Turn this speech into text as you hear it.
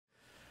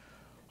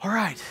All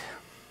right,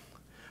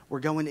 we're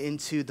going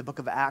into the book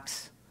of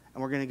Acts,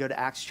 and we're going to go to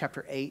Acts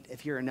chapter 8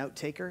 if you're a note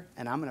taker,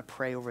 and I'm going to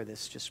pray over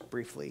this just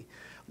briefly.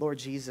 Lord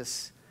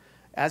Jesus,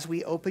 as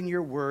we open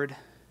your word,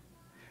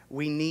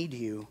 we need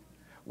you.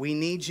 We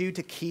need you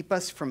to keep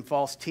us from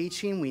false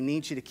teaching. We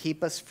need you to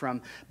keep us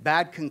from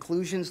bad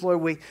conclusions,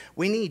 Lord.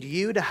 We need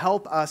you to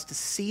help us to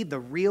see the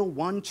real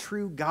one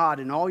true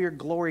God and all your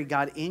glory,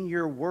 God, in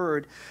your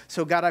word.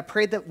 So, God, I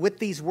pray that with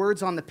these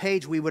words on the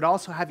page, we would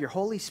also have your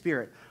Holy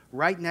Spirit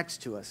right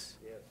next to us,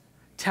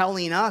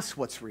 telling us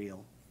what's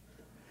real.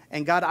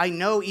 And God, I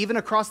know even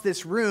across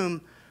this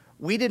room,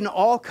 we didn't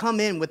all come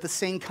in with the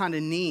same kind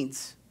of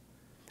needs.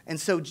 And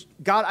so,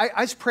 God,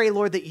 I just pray,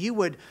 Lord, that you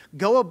would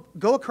go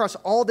across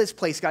all this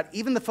place, God,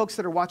 even the folks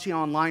that are watching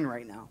online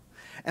right now.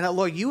 And that,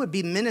 Lord, you would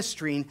be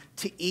ministering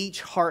to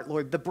each heart,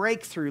 Lord, the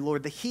breakthrough,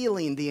 Lord, the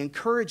healing, the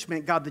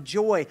encouragement, God, the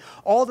joy,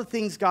 all the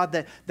things, God,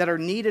 that are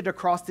needed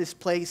across this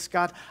place.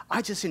 God,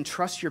 I just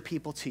entrust your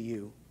people to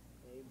you.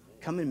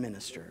 Come and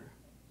minister.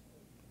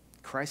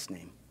 In Christ's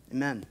name,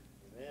 amen.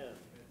 Amen.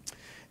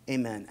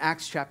 Amen.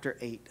 Acts chapter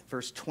 8,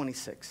 verse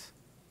 26.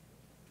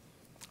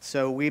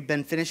 So we've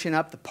been finishing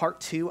up the part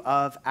 2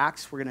 of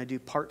Acts. We're going to do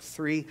part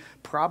 3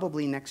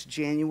 probably next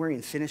January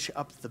and finish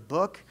up the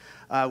book.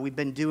 We've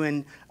been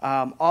doing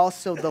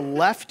also the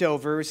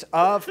leftovers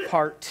of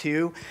part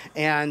 2.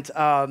 And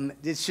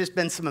it's just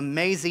been some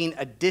amazing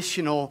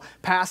additional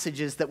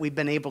passages that we've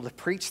been able to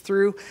preach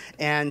through.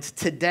 And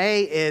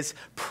today is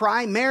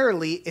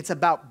primarily, it's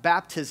about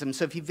baptism.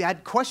 So if you've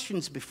had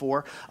questions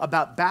before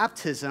about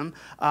baptism,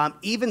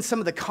 even some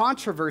of the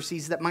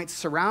controversies that might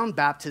surround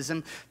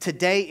baptism,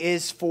 today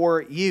is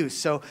for you.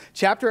 So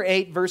chapter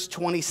 8, verse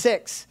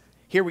 26.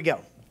 Here we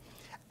go.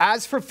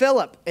 As for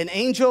Philip, an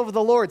angel of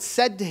the Lord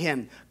said to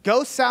him,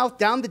 go south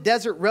down the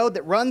desert road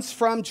that runs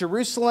from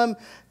Jerusalem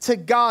to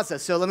Gaza.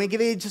 So let me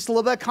give you just a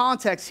little bit of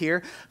context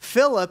here.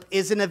 Philip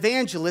is an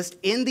evangelist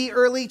in the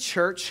early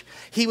church.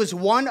 He was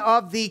one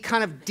of the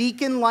kind of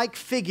deacon-like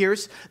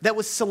figures that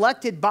was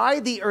selected by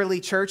the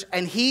early church,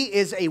 and he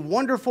is a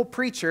wonderful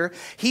preacher.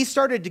 He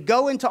started to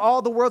go into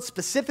all the world,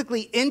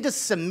 specifically into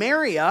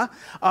Samaria.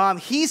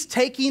 He's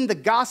taking the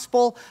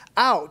gospel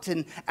out,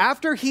 and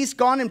after he's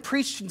gone and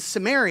preached in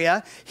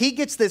Samaria, he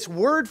gets this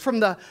word from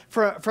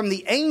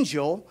the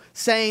angel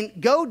saying,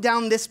 go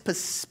down this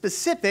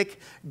specific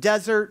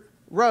desert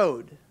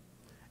road.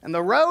 And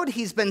the road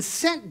he's been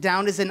sent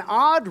down is an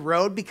odd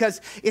road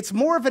because it's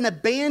more of an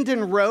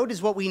abandoned road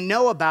is what we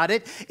know about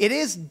it. It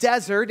is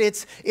desert.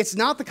 It's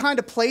not the kind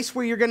of place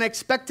where you're going to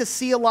expect to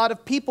see a lot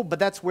of people, but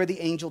that's where the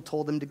angel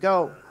told him to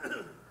go.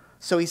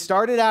 So he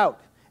started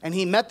out. And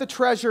he met the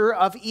treasurer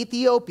of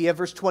Ethiopia,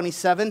 verse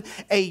 27,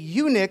 a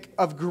eunuch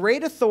of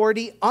great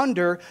authority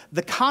under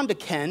the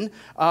Candace.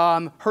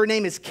 Her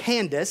name is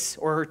Candace,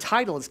 or her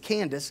title is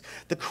Candace,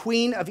 the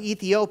queen of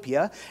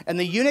Ethiopia. And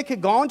the eunuch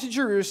had gone to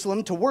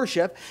Jerusalem to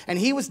worship, and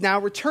he was now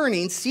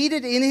returning.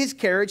 Seated in his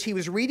carriage, he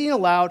was reading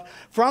aloud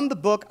from the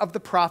book of the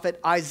prophet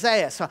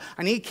Isaiah. So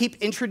I need to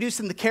keep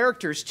introducing the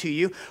characters to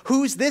you.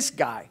 Who's this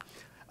guy?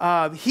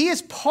 He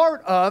is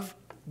part of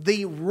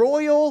the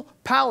royal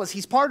palace.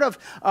 He's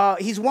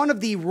he's one of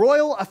the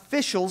royal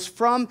officials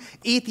from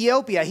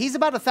Ethiopia. He's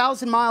about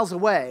 1,000 miles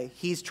away.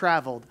 He's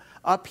traveled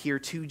up here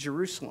to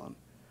Jerusalem.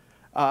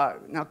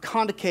 Now,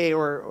 Candace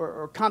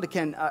or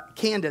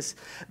Candace,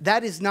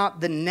 that is not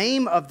the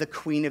name of the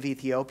queen of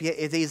Ethiopia.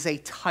 It is a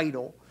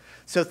title.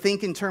 So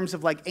think in terms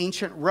of like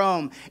ancient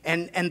Rome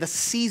and the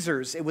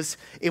Caesars. It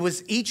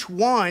was each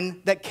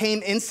one that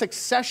came in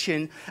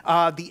succession.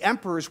 The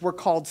emperors were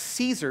called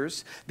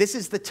Caesars. This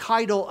is the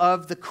title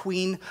of the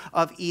queen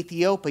of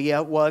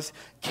Ethiopia was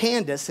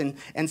Candace.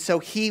 And so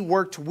he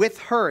worked with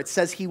her. It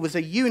says he was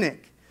a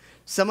eunuch.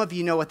 Some of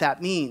you know what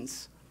that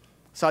means.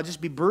 So I'll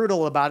just be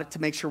brutal about it to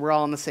make sure we're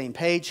all on the same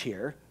page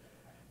here.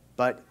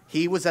 But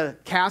he was a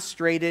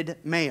castrated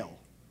male.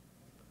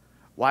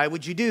 Why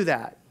would you do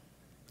that?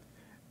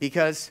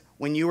 Because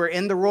when you were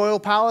in the royal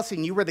palace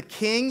and you were the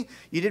king,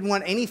 you didn't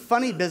want any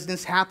funny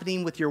business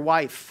happening with your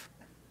wife.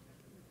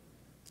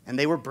 And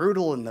they were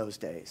brutal in those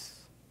days.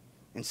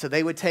 And so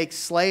they would take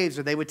slaves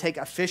or they would take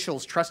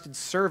officials, trusted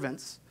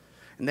servants,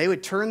 and they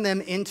would turn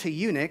them into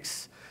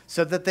eunuchs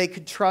so that they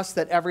could trust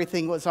that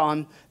everything was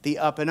on the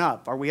up and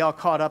up. Are we all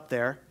caught up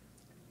there?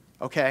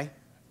 Okay.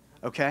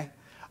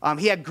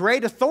 He had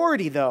great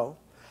authority, though.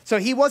 So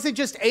he wasn't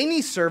just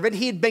any servant.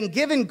 He had been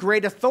given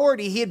great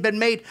authority. He had been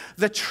made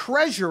the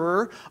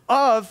treasurer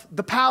of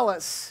the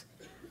palace.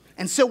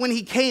 And so when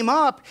he came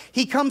up,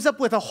 he comes up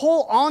with a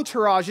whole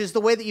entourage is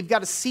the way that you've got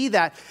to see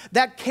that.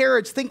 That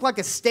carriage, think like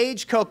a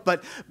stagecoach,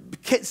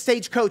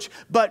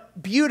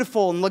 but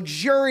beautiful and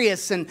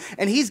luxurious. And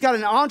he's got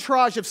an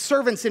entourage of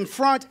servants in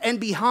front and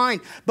behind,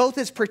 both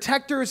as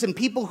protectors and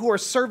people who are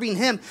serving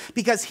him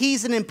because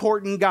he's an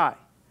important guy.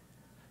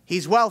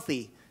 He's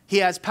wealthy. He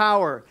has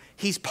power.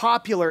 He's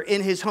popular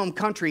in his home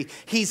country.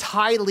 He's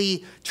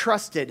highly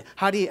trusted.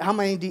 How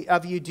many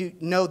of you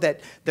know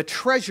that the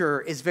treasurer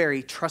is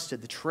very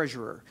trusted? The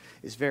treasurer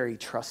is very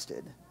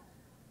trusted.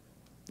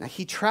 Now,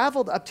 he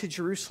traveled up to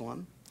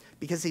Jerusalem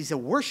because he's a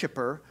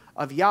worshiper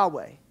of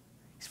Yahweh.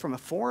 He's from a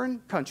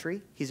foreign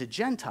country. He's a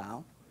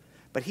Gentile.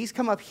 But he's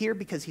come up here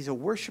because he's a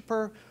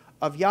worshiper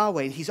of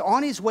Yahweh. He's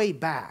on his way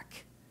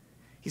back.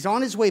 He's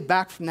on his way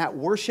back from that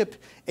worship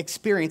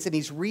experience, and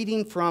he's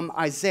reading from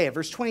Isaiah.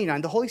 Verse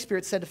 29, the Holy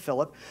Spirit said to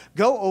Philip,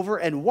 go over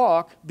and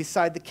walk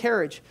beside the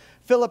carriage.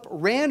 Philip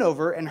ran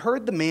over and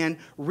heard the man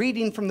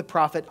reading from the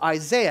prophet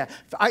Isaiah.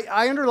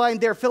 I underlined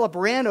there, Philip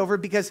ran over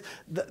because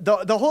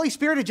the Holy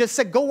Spirit had just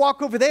said, go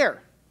walk over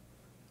there.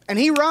 And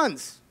he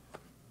runs.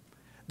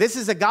 This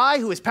is a guy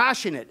who is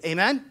passionate,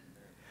 amen?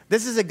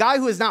 This is a guy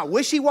who is not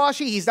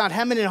wishy-washy. He's not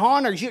hemming and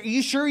hawing. Are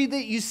you sure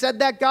that you said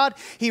that, God?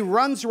 He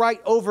runs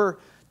right over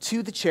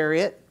to the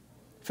chariot.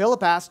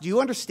 Philip asked, do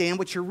you understand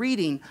what you're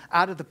reading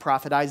out of the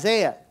prophet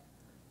Isaiah?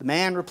 The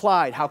man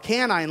replied, how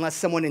can I unless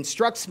someone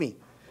instructs me?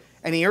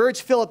 And he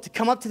urged Philip to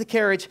come up to the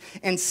carriage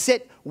and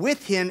sit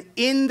with him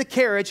in the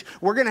carriage.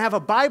 We're going to have a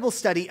Bible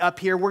study up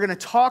here. We're going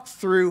to talk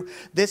through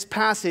this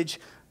passage,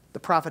 the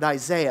prophet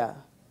Isaiah.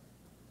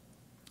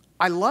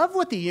 I love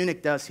what the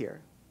eunuch does here.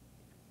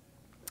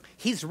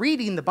 He's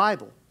reading the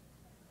Bible.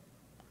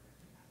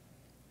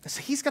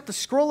 So he's got the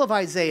scroll of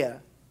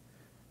Isaiah.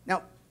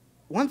 Now,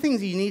 one thing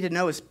that you need to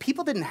know is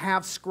people didn't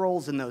have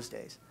scrolls in those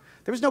days.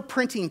 There was no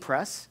printing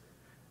press.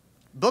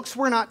 Books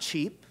were not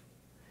cheap.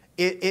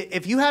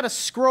 If you had a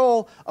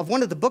scroll of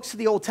one of the books of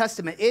the Old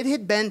Testament, it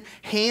had been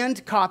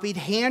hand-copied,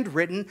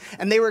 handwritten,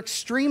 and they were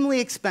extremely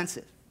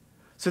expensive.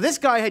 So this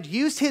guy had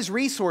used his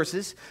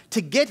resources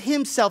to get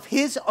himself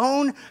his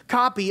own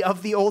copy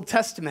of the Old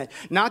Testament,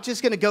 not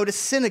just going to go to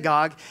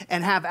synagogue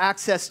and have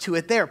access to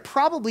it there,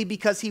 probably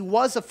because he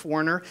was a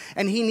foreigner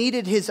and he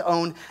needed his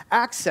own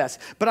access.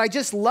 But I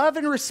just love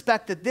and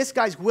respect that this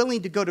guy's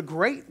willing to go to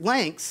great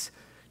lengths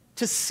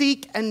to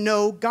seek and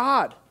know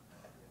God.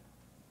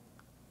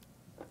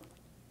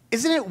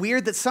 Isn't it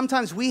weird that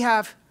sometimes we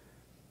have,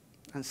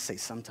 let's say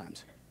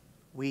sometimes,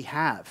 we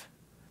have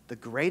the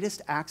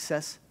greatest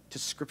access to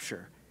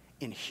Scripture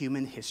in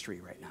human history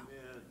right now.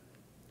 Amen.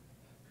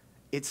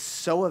 It's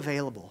so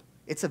available.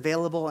 It's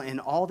available in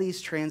all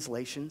these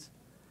translations.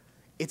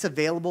 It's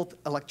available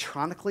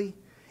electronically.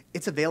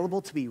 It's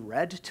available to be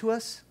read to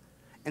us.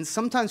 And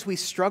sometimes we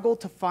struggle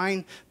to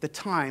find the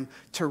time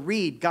to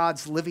read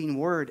God's living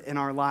word in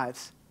our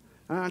lives.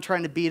 I'm not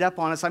trying to beat up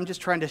on us. I'm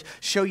just trying to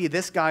show you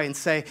this guy and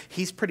say,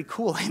 he's pretty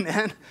cool,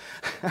 amen?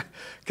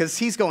 Because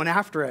he's going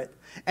after it.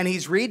 And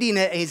he's reading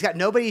it, and he's got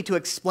nobody to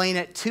explain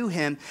it to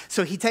him.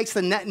 So he takes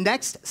the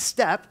next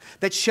step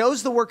that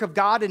shows the work of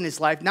God in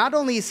his life. Not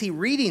only is he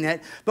reading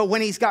it, but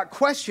when he's got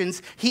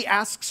questions, he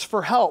asks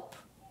for help.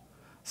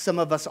 Some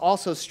of us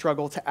also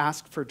struggle to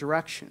ask for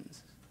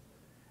directions.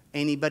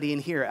 Anybody in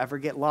here ever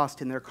get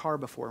lost in their car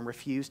before and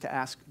refuse to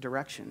ask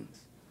directions?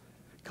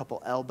 A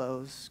couple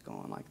elbows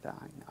going like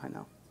that. I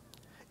know.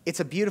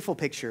 It's a beautiful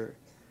picture.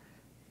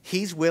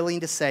 He's willing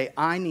to say,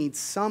 I need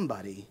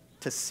somebody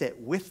to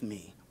sit with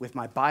me, with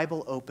my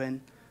Bible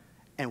open,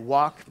 and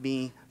walk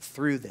me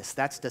through this.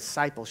 That's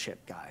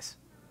discipleship, guys.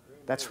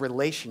 That's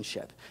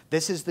relationship.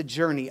 This is the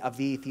journey of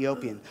the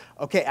Ethiopian.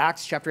 Okay,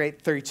 Acts chapter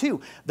 8, 32.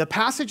 The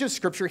passage of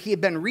Scripture he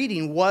had been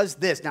reading was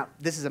this. Now,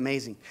 this is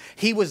amazing.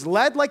 He was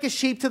led like a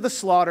sheep to the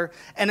slaughter,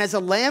 and as a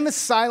lamb is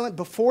silent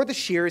before the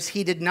shears,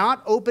 he did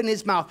not open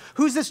his mouth.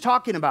 Who's this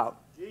talking about?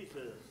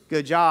 Jesus.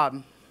 Good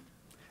job.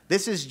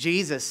 This is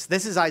Jesus.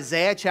 This is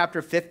Isaiah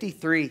chapter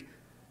 53.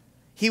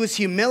 He was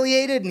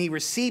humiliated and he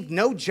received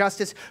no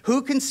justice.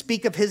 Who can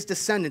speak of his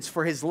descendants?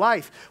 For his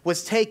life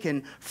was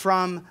taken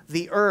from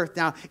the earth.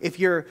 Now, if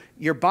your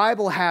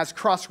Bible has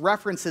cross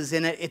references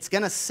in it, it's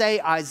going to say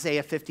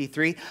Isaiah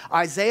 53.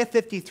 Isaiah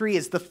 53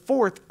 is the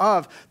fourth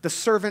of the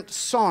servant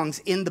songs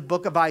in the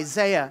book of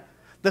Isaiah.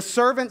 The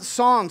servant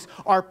songs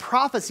are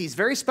prophecies,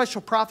 very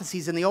special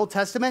prophecies in the Old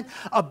Testament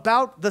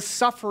about the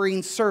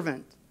suffering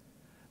servant.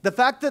 The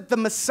fact that the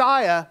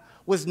Messiah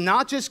was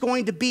not just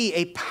going to be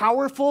a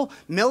powerful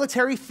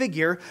military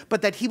figure,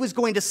 but that he was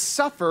going to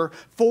suffer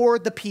for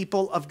the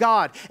people of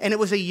God. And it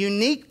was a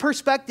unique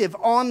perspective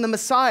on the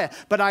Messiah.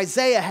 But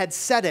Isaiah had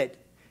said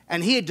it,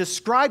 and he had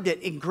described it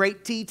in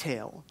great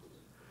detail.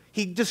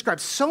 He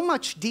described so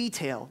much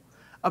detail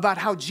about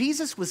how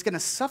Jesus was going to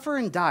suffer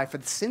and die for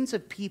the sins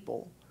of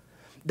people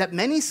that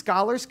many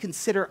scholars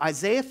consider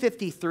Isaiah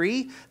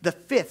 53 the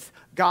fifth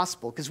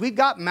gospel, because we've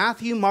got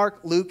Matthew,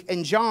 Mark, Luke,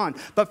 and John.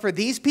 But for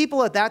these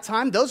people at that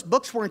time, those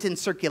books weren't in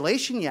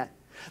circulation yet.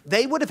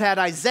 They would have had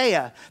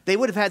Isaiah. They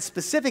would have had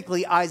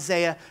specifically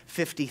Isaiah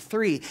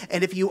 53.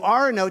 And if you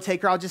are a note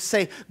taker, I'll just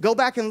say, go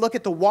back and look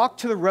at the walk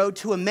to the road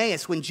to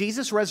Emmaus when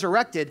Jesus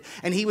resurrected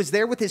and he was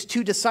there with his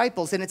two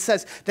disciples. And it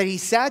says that he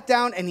sat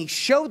down and he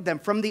showed them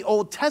from the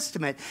Old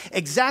Testament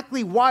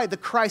exactly why the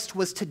Christ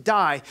was to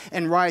die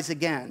and rise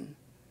again.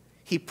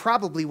 He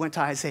probably went to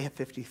Isaiah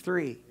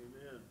 53. Amen.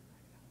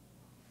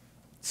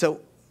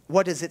 So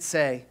what does it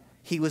say?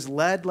 He was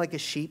led like a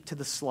sheep to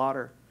the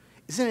slaughter.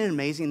 Isn't it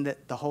amazing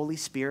that the Holy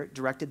Spirit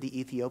directed the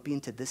Ethiopian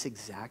to this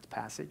exact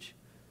passage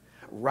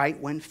right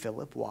when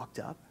Philip walked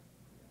up?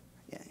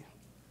 Yeah.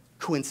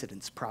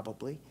 Coincidence,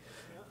 probably.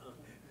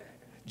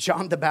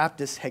 John the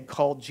Baptist had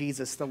called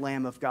Jesus the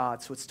Lamb of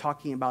God. So it's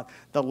talking about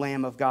the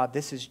Lamb of God.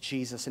 This is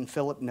Jesus, and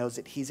Philip knows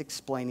it. He's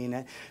explaining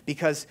it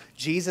because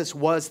Jesus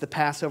was the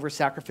Passover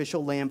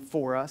sacrificial lamb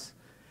for us.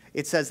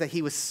 It says that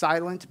he was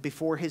silent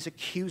before his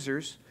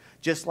accusers,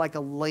 just like a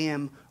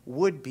lamb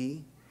would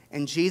be.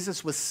 And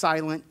Jesus was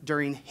silent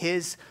during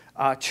his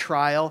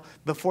trial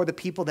before the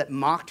people that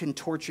mocked and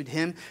tortured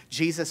him.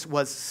 Jesus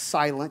was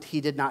silent.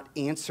 He did not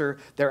answer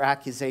their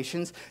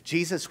accusations.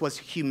 Jesus was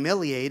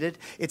humiliated.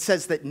 It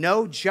says that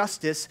no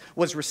justice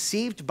was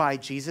received by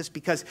Jesus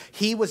because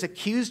he was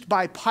accused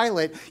by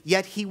Pilate,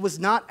 yet he was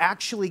not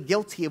actually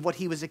guilty of what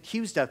he was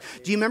accused of.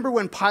 Do you remember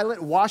when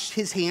Pilate washed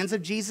his hands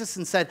of Jesus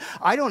and said,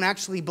 I don't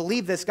actually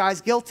believe this guy's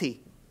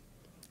guilty,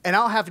 and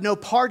I'll have no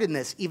part in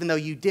this, even though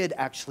you did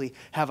actually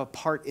have a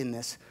part in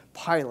this,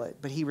 Pilate,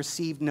 but he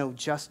received no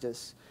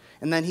justice.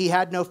 And then he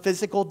had no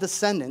physical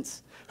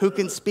descendants. Who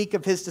can speak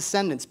of his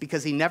descendants?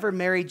 Because he never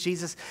married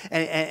Jesus,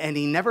 and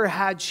he never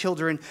had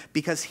children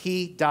because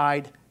he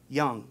died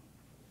young.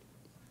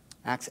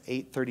 Acts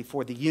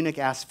 8:34, the eunuch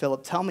asked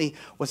Philip, tell me,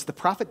 was the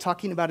prophet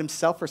talking about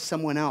himself or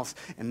someone else?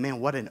 And man,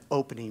 what an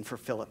opening for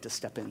Philip to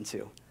step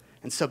into.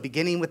 And so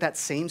beginning with that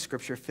same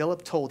scripture,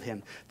 Philip told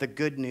him the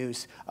good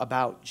news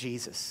about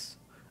Jesus.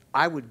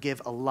 I would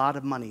give a lot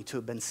of money to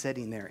have been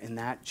sitting there in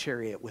that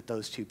chariot with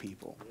those two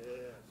people. Yes.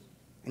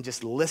 And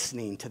just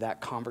listening to that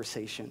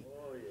conversation.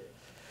 Oh, yeah.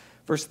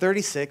 Verse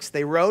 36,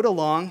 they rode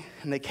along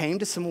and they came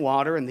to some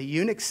water, and the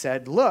eunuch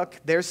said,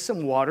 look, there's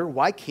some water.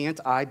 Why can't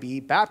I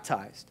be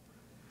baptized?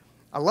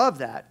 I love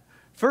that.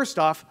 First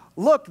off,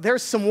 look,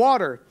 there's some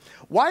water.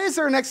 Why is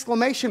there an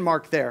exclamation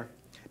mark there?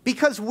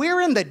 Because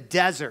we're in the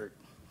desert.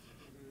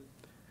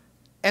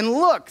 And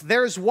look,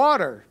 there's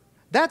water.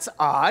 That's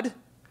odd.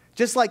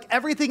 Just like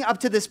everything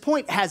up to this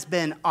point has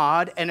been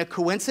odd and a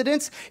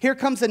coincidence, here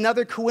comes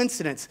another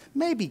coincidence.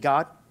 Maybe,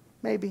 God,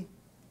 maybe.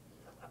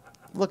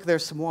 Look,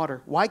 there's some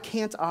water. Why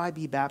can't I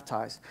be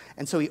baptized?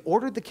 And so he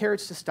ordered the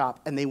carriage to stop,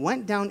 and they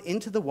went down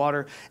into the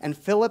water, and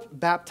Philip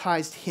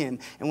baptized him.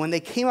 And when they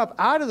came up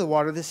out of the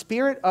water, the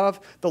Spirit of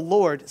the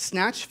Lord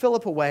snatched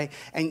Philip away,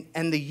 and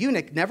the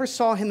eunuch never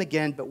saw him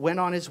again, but went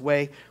on his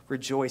way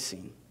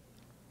rejoicing.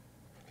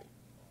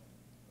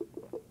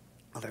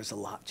 Oh, there's a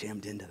lot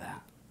jammed into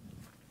that.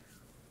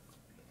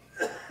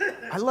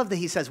 I love that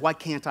he says, why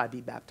can't I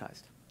be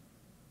baptized?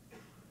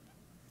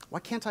 Why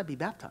can't I be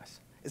baptized?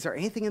 Is there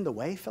anything in the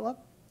way, Philip?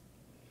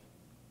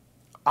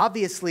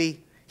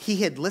 Obviously, he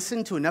had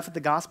listened to enough of the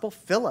gospel.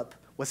 Philip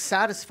was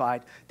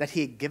satisfied that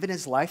he had given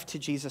his life to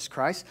Jesus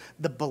Christ.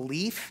 The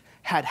belief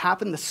had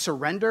happened. The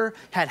surrender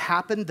had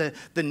happened.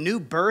 The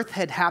new birth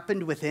had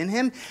happened within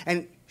him.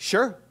 And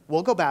sure,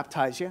 we'll go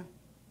baptize you.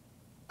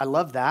 I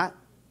love that.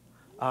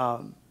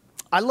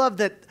 I love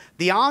that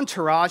the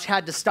entourage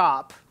had to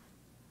stop.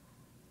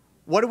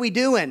 What are we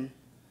doing?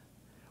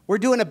 We're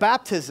doing a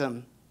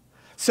baptism.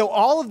 So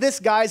all of this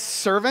guy's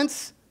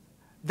servants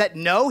that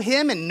know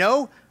him and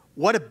know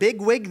what a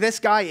bigwig this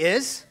guy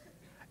is,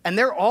 and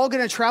they're all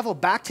going to travel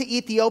back to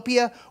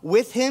Ethiopia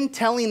with him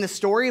telling the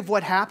story of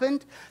what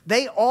happened,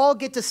 they all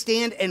get to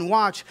stand and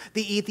watch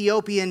the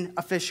Ethiopian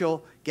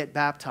official get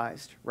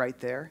baptized right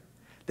there.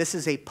 This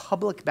is a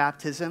public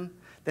baptism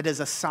that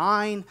is a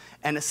sign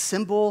and a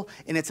symbol,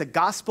 and it's a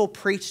gospel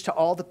preached to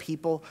all the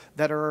people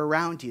that are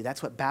around you.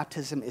 That's what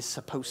baptism is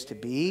supposed to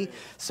be.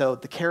 So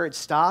the carriage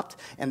stopped,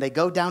 and they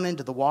go down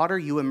into the water.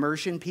 You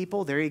immersion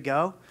people, there you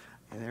go.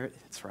 And there,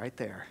 it's right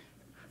there.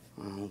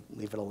 I'll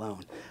leave it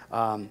alone.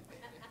 And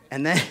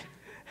then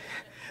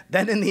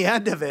in the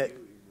end of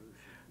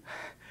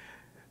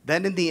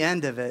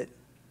it,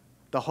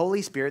 the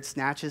Holy Spirit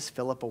snatches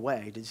Philip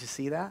away. Did you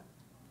see that?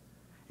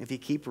 If you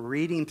keep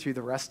reading through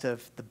the rest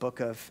of the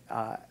book of,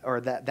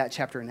 or that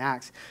chapter in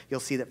Acts,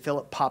 you'll see that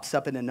Philip pops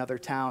up in another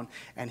town,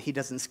 and he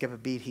doesn't skip a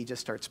beat. He just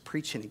starts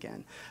preaching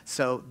again.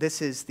 So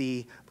this is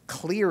the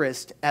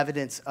clearest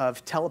evidence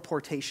of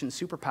teleportation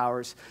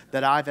superpowers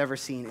that I've ever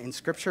seen in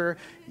Scripture.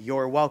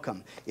 You're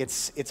welcome.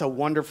 It's a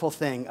wonderful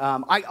thing.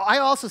 I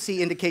also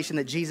see indication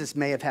that Jesus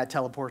may have had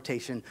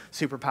teleportation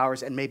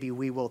superpowers, and maybe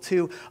we will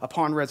too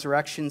upon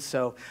resurrection.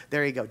 So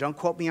there you go. Don't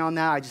quote me on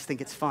that. I just think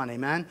it's fun.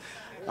 Amen.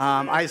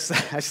 I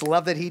just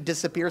love that he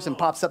disappears and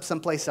pops up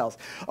someplace else.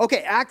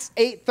 Okay, Acts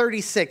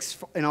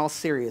 8:36 in all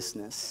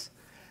seriousness.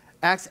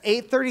 Acts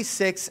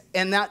 8:36,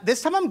 and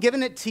this time I'm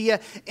giving it to you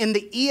in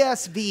the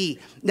ESV.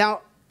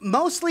 Now,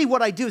 mostly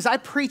what I do is I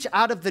preach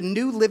out of the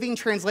New Living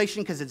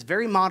Translation because it's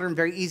very modern,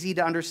 very easy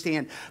to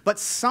understand. But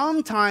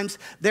sometimes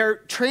they're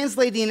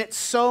translating it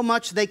so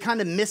much they kind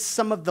of miss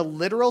some of the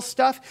literal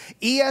stuff.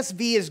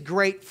 ESV is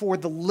great for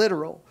the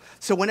literal.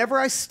 So whenever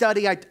I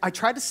study, I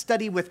try to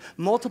study with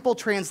multiple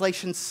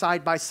translations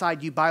side by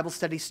side. You Bible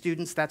study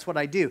students, that's what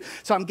I do.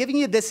 So I'm giving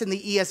you this in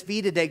the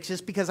ESV today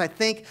just because I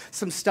think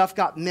some stuff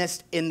got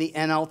missed in the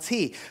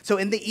NLT. So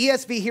in the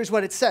ESV, here's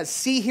what it says.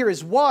 See, here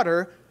is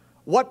water.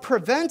 What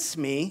prevents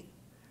me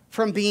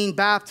from being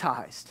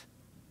baptized?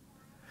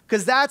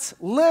 Because that's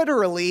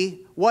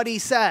literally what he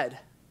said.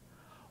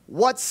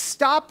 What's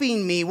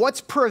stopping me? What's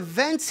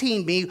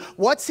preventing me?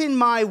 What's in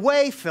my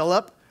way,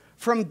 Philip,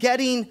 from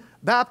getting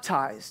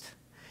baptized.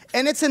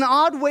 And it's an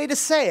odd way to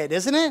say it,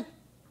 isn't it?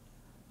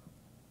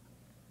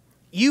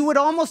 You would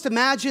almost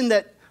imagine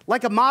that,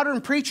 like a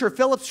modern preacher,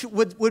 Philip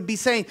would be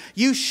saying,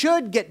 you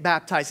should get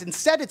baptized.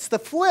 Instead, it's the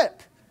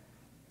flip.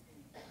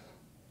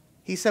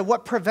 He said,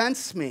 what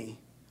prevents me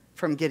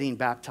from getting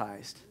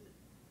baptized?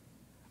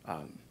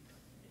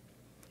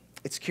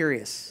 It's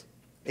curious.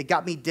 It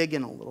got me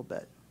digging a little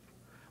bit.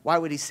 Why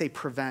would he say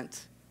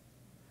prevent?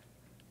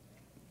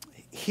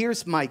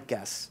 Here's my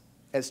guess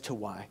as to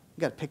why.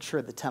 You got a picture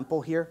of the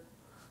temple here.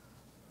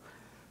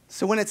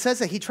 So when it says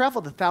that he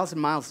traveled 1,000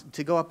 miles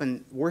to go up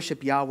and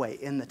worship Yahweh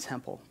in the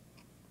temple,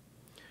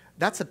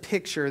 that's a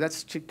picture,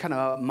 that's kind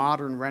of a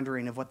modern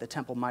rendering of what the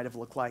temple might have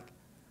looked like.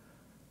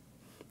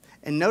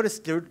 And notice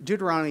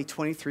Deuteronomy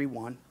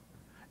 23:1.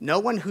 No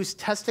one whose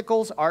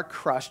testicles are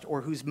crushed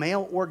or whose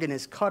male organ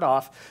is cut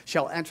off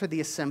shall enter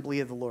the assembly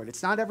of the Lord.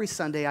 It's not every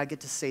Sunday I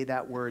get to say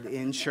that word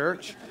in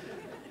church,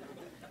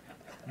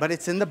 but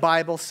it's in the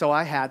Bible, so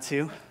I had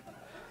to.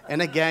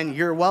 And again,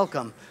 you're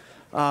welcome.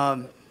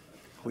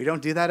 We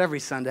don't do that every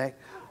Sunday.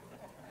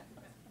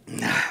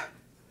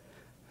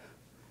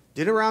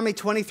 Deuteronomy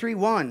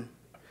 23:1.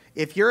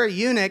 If you're a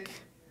eunuch,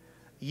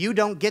 you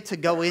don't get to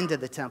go into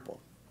the temple.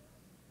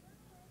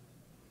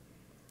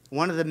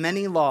 One of the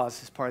many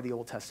laws is part of the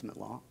Old Testament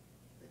law.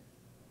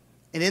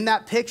 And in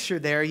that picture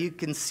there, you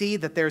can see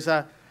that there's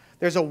a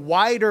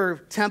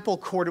wider temple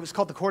court. It was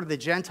called the Court of the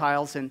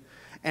Gentiles.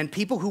 And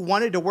people who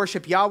wanted to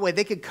worship Yahweh,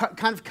 they could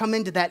kind of come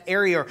into that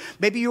area. Or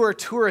maybe you were a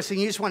tourist and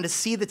you just wanted to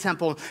see the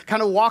temple,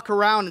 kind of walk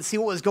around and see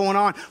what was going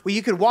on. Well,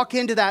 you could walk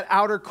into that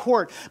outer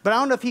court. But I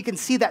don't know if you can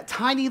see that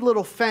tiny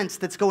little fence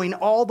that's going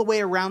all the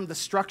way around the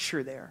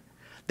structure there.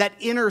 That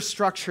inner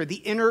structure, the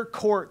inner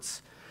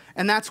courts.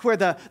 And that's where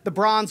the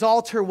bronze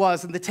altar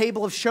was, and the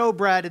table of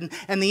showbread,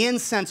 and the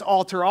incense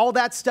altar, all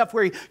that stuff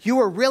where you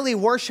were really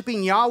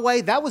worshiping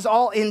Yahweh. That was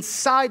all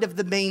inside of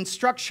the main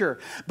structure.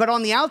 But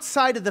on the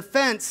outside of the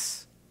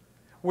fence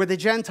were the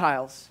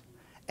Gentiles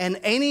and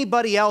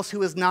anybody else who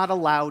was not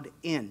allowed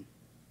in.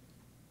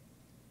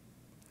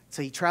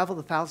 So he traveled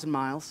 1,000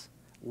 miles,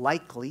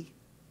 likely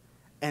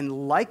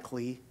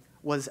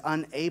was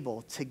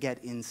unable to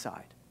get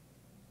inside.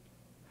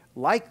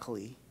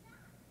 Likely,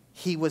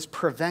 he was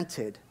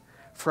prevented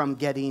from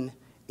getting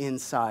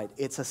inside.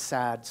 It's a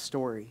sad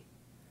story.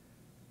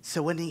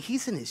 So when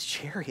he's in his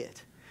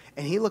chariot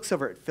and he looks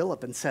over at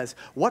Philip and says,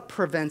 what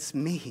prevents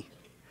me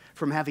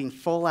from having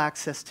full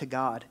access to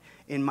God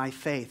in my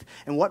faith?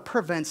 And what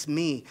prevents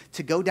me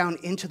to go down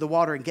into the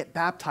water and get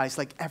baptized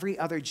like every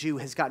other Jew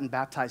has gotten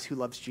baptized who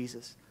loves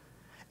Jesus?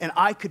 And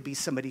I could be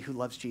somebody who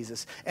loves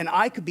Jesus. And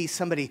I could be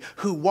somebody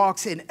who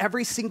walks in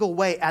every single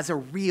way as a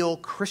real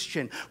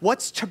Christian.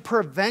 What's to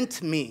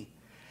prevent me?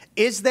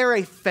 Is there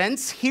a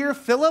fence here,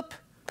 Philip?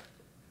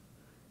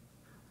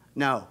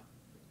 No.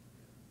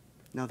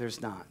 No,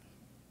 there's not.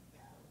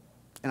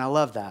 And I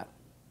love that.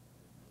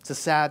 It's a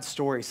sad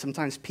story.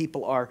 Sometimes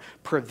people are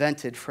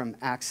prevented from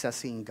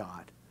accessing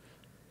God.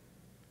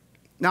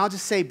 Now, I'll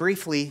just say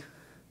briefly,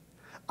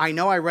 I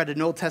know I read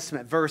an Old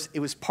Testament verse.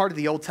 It was part of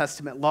the Old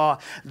Testament law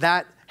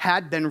that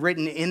had been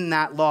written in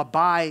that law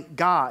by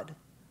God.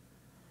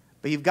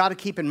 But you've got to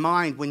keep in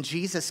mind, when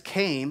Jesus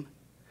came,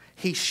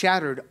 he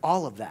shattered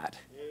all of that.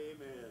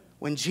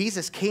 When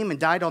Jesus came and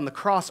died on the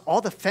cross,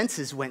 all the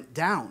fences went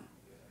down.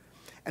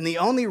 And the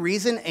only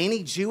reason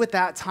any Jew at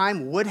that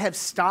time would have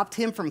stopped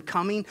him from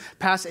coming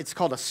past, it's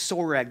called a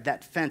soreg.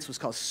 That fence was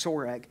called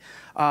soreg.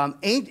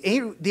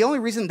 The only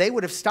reason they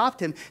would have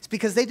stopped him is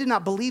because they did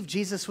not believe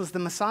Jesus was the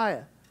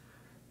Messiah.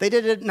 They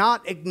did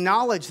not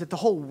acknowledge that the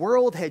whole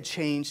world had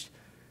changed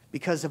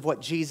because of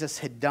what Jesus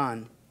had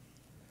done.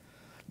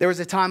 There was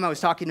a time I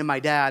was talking to my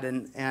dad,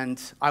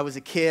 and I was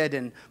a kid,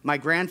 and my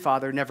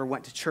grandfather never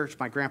went to church,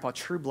 my grandpa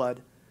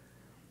Trueblood.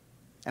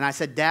 And I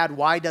said, Dad,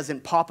 why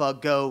doesn't Papa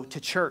go to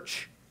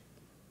church?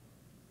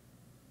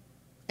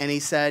 And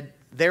he said,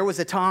 there was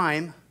a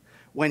time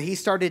when he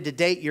started to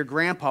date your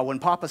grandpa, when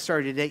Papa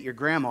started to date your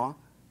grandma,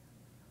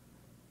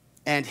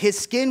 and his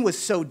skin was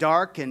so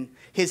dark and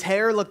his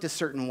hair looked a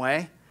certain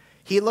way,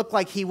 he looked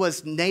like he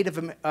was Native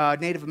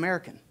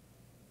American.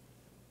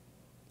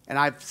 And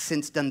I've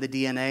since done the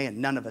DNA, and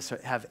none of us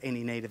have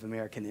any Native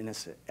American in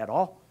us at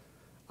all.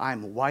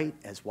 I'm white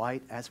as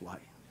white as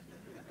white.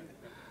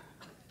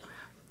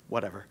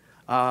 Whatever.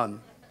 But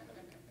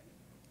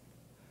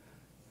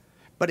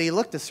he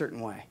looked a certain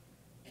way.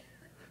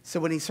 So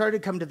when he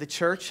started to come to the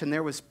church, and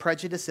there was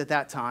prejudice at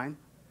that time,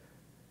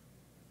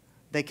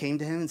 they came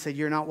to him and said,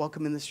 you're not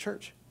welcome in this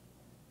church.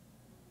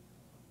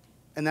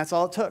 And that's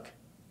all it took.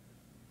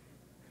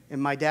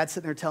 And my dad's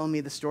sitting there telling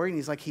me the story, and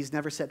he's like, he's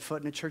never set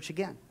foot in a church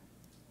again.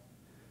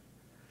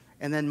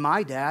 And then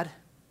my dad,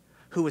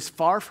 who was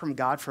far from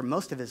God for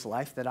most of his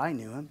life that I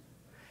knew him,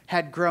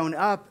 had grown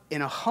up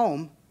in a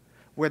home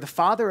where the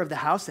father of the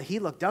house that he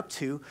looked up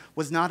to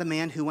was not a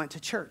man who went to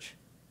church.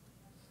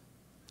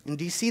 And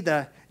do you see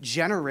the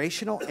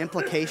generational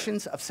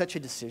implications of such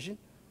a decision?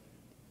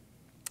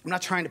 I'm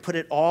not trying to put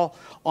it all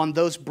on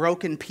those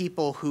broken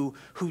people who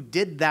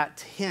did that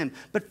to him,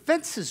 but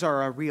fences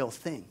are a real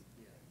thing.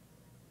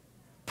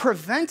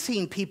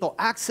 preventing people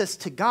access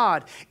to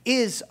God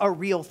is a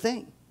real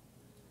thing.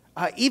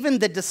 Even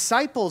the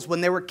disciples,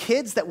 when they were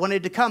kids that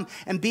wanted to come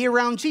and be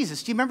around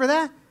Jesus. Do you remember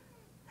that?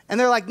 And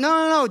they're like,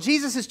 no,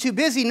 Jesus is too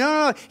busy.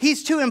 No,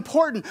 he's too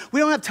important. We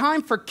don't have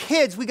time for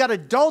kids. We got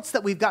adults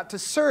that we've got to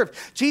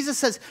serve. Jesus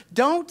says,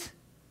 don't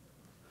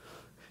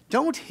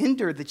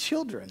hinder the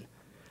children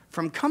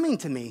from coming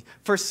to me,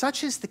 for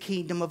such is the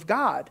kingdom of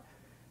God.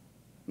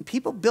 When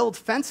people build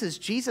fences,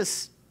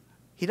 Jesus,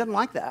 he doesn't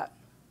like that.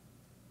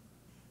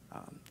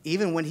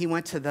 Even when he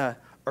went to the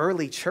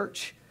early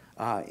church,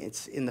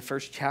 it's in the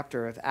first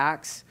chapter of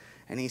Acts,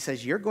 and he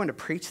says, you're going to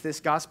preach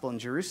this gospel in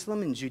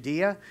Jerusalem and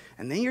Judea,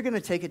 and then you're going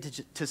to take it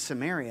to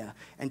Samaria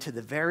and to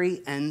the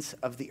very ends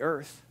of the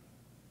earth.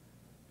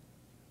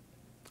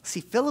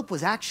 See, Philip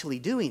was actually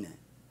doing it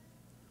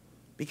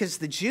because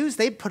the Jews,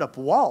 they'd put up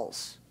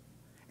walls,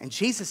 and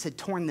Jesus had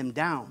torn them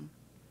down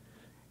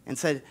and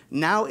said,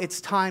 now it's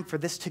time for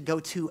this to go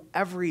to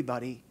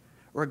everybody,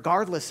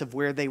 regardless of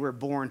where they were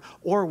born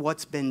or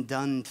what's been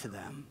done to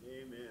them.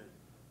 Amen.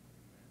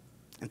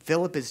 And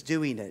Philip is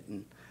doing it,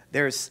 and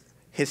there's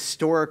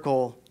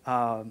historical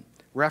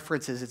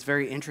references. It's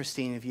very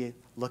interesting if you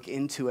look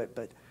into it,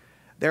 but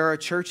there are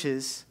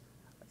churches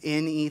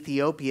in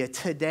Ethiopia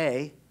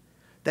today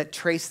that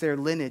trace their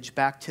lineage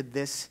back to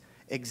this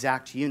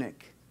exact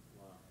eunuch.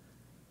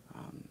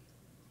 Wow.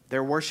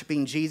 They're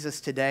worshiping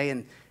Jesus today,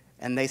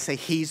 and they say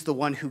he's the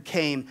one who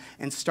came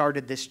and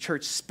started this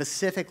church,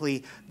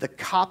 specifically the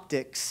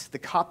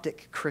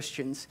Coptic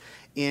Christians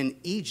in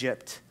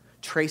Egypt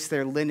trace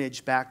their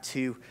lineage back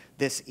to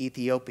this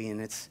Ethiopian.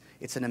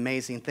 It's an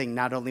amazing thing.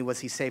 Not only was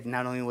he saved,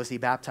 not only was he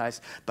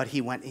baptized, but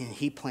he went and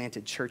he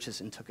planted churches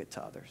and took it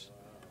to others.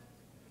 Wow.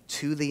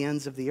 To the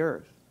ends of the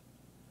earth.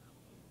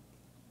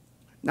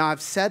 Now,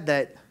 I've said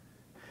that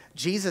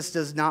Jesus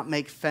does not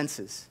make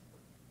fences.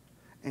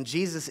 And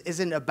Jesus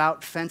isn't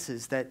about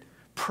fences that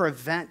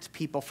prevent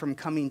people from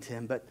coming to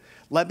him. But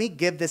let me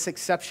give this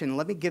exception.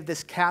 Let me give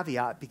this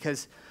caveat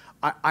because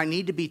I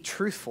need to be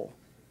truthful.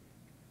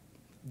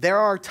 There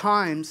are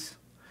times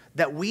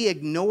that we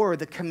ignore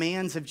the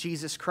commands of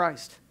Jesus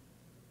Christ.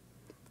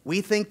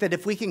 We think that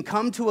if we can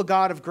come to a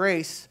God of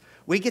grace,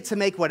 we get to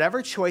make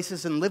whatever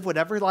choices and live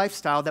whatever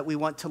lifestyle that we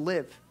want to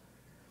live.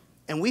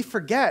 And we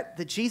forget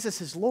that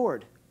Jesus is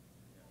Lord.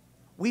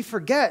 We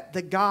forget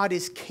that God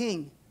is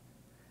King.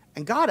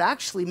 And God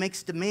actually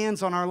makes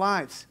demands on our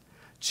lives.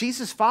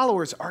 Jesus'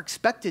 followers are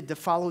expected to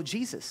follow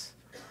Jesus.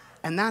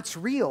 And that's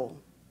real.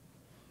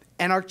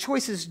 And our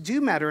choices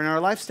do matter, and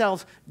our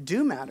lifestyles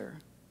do matter.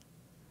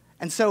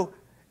 And so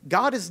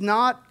God is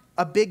not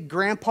a big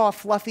grandpa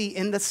fluffy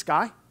in the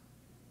sky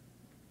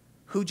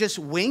who just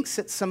winks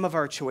at some of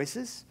our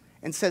choices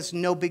and says,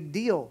 no big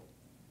deal.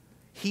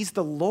 He's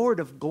the Lord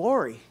of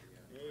glory.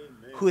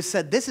 Amen. Who has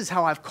said, this is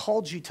how I've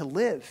called you to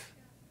live.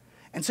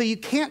 And so you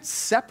can't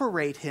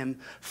separate him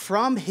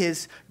from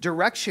his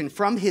direction,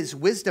 from his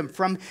wisdom,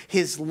 from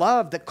his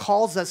love that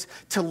calls us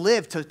to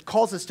live,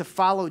 calls us to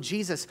follow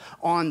Jesus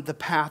on the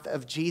path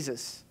of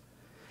Jesus.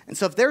 And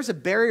so if there's a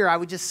barrier, I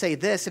would just say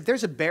this. If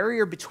there's a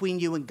barrier between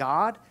you and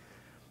God,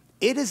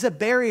 it is a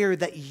barrier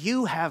that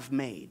you have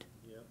made,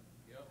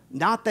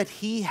 not that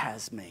he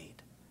has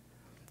made.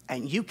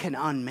 And you can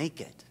unmake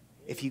it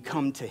if you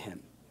come to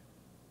him.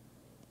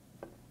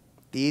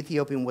 The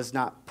Ethiopian was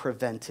not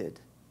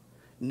prevented.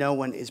 No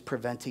one is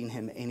preventing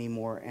him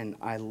anymore, and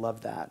I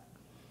love that.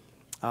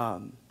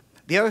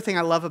 The other thing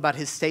I love about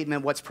his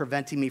statement, what's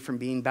preventing me from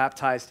being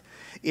baptized,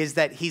 is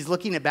that he's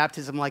looking at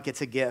baptism like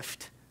it's a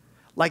gift.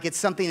 Like it's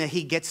something that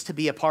he gets to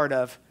be a part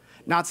of,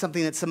 not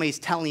something that somebody's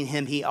telling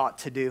him he ought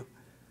to do.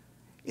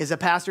 As a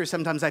pastor,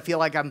 sometimes I feel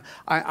like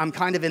I'm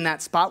kind of in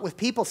that spot with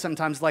people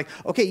sometimes, like,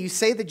 okay, you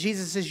say that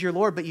Jesus is your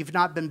Lord, but you've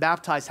not been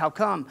baptized. How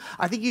come?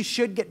 I think you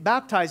should get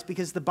baptized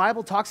because the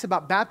Bible talks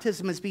about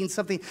baptism as being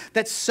something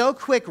that's so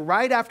quick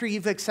right after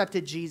you've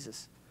accepted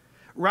Jesus.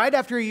 Right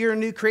after you're a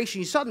new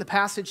creation. You saw it in the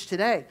passage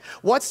today.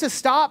 What's to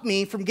stop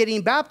me from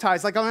getting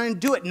baptized? Like, I'm going to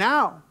do it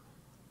now.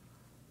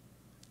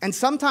 And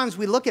sometimes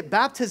we look at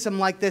baptism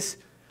like this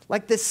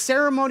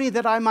ceremony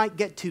that I might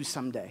get to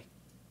someday.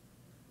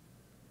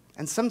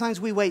 And sometimes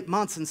we wait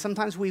months, and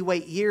sometimes we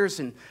wait years,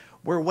 and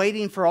we're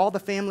waiting for all the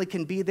family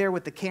can be there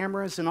with the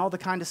cameras and all the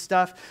kind of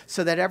stuff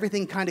so that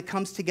everything kind of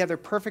comes together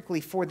perfectly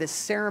for this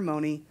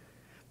ceremony.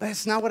 But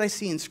it's not what I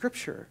see in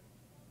Scripture.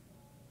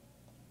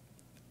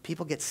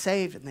 People get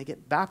saved and they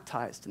get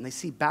baptized, and they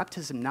see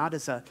baptism not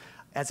as a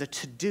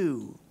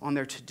to-do on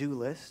their to-do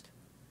list,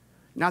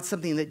 not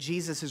something that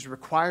Jesus is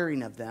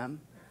requiring of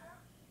them,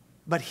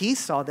 but he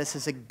saw this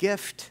as a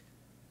gift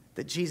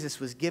that Jesus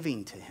was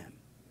giving to him.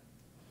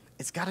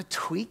 It's got to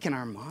tweak in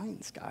our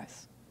minds,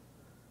 guys.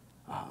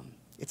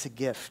 It's a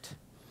gift.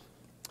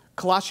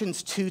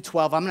 Colossians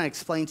 2:12, I'm going to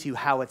explain to you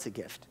how it's a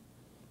gift.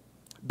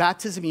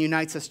 Baptism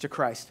unites us to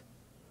Christ.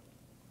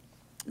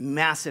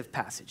 Massive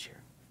passage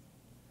here.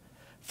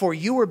 For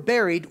you were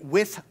buried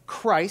with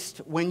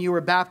Christ when you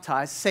were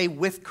baptized. Say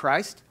with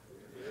Christ.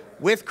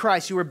 With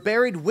Christ. You were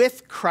buried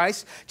with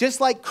Christ. Just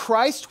like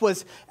Christ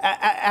was,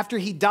 after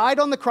he died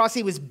on the cross,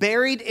 he was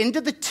buried into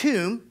the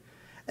tomb.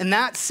 And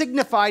that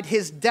signified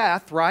his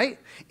death, right?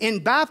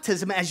 In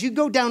baptism, as you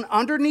go down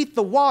underneath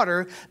the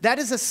water, that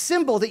is a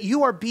symbol that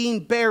you are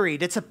being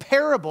buried. It's a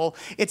parable.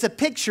 It's a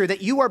picture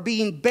that you are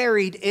being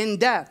buried in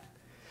death.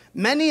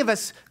 Many of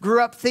us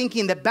grew up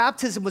thinking that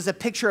baptism was a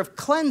picture of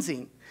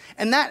cleansing.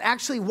 And that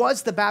actually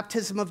was the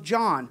baptism of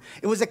John.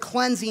 It was a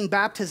cleansing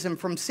baptism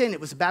from sin.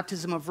 It was a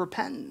baptism of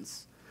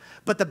repentance.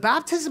 But the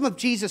baptism of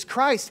Jesus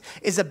Christ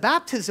is a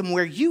baptism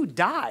where you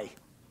die.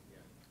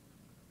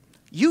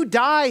 You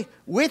die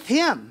with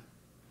him.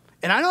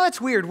 And I know that's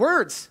weird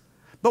words,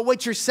 but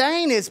what you're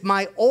saying is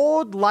my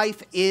old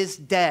life is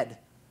dead.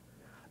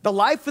 The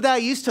life that I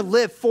used to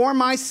live for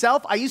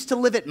myself, I used to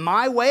live it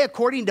my way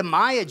according to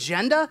my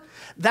agenda,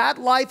 that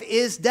life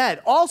is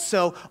dead.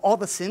 Also, all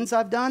the sins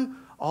I've done,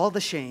 all the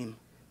shame,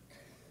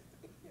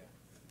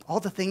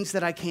 all the things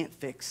that I can't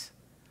fix,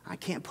 I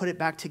can't put it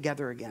back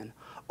together again.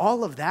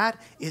 All of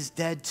that is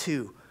dead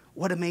too.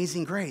 What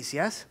amazing grace,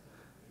 yes?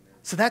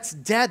 So that's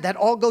dead. That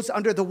all goes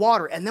under the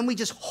water. And then we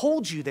just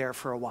hold you there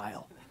for a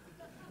while.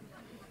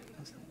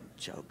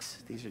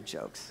 Jokes. These are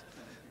jokes.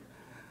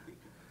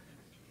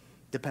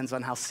 Depends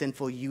on how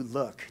sinful you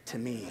look to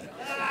me.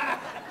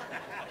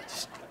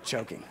 Just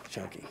joking.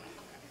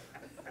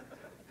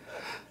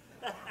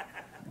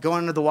 Go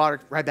under the water,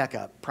 right back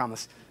up,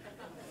 promise.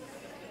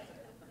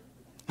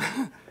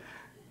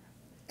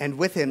 And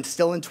with him,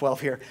 still in 12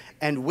 here,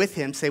 and with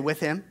him, say with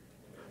him,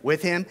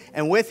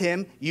 and with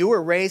him, you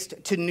were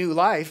raised to new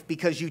life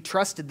because you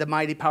trusted the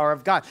mighty power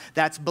of God.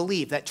 That's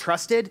belief. That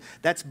trusted,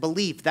 that's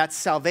belief. That's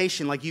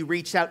salvation. Like you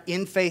reached out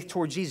in faith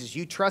toward Jesus.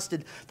 You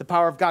trusted the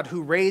power of God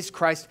who raised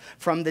Christ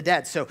from the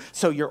dead.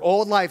 So your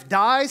old life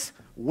dies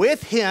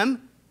with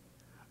him,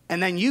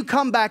 and then you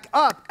come back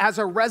up as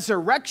a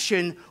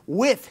resurrection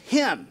with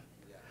him.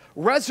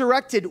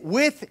 Resurrected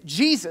with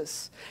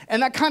Jesus.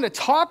 And that kind of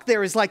talk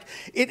there is like,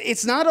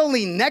 it's not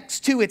only next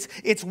to,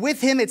 it's with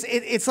him.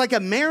 It's like a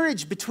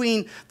marriage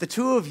between the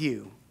two of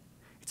you.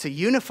 It's a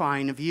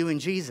unifying of you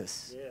and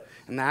Jesus. Yeah.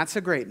 And that's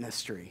a great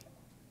mystery.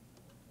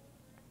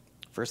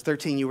 Verse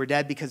 13, you were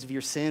dead because of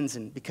your sins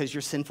and because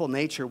your sinful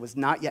nature was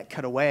not yet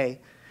cut away.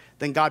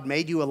 Then God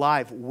made you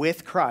alive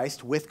with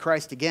Christ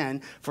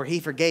again, for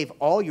he forgave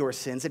all your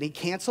sins, and he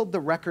canceled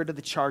the record of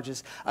the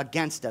charges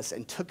against us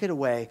and took it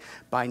away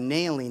by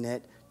nailing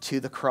it to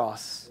the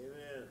cross.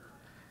 Amen.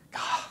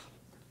 God,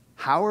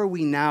 how are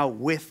we now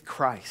with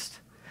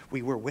Christ?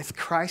 We were with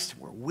Christ.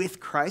 We're with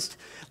Christ.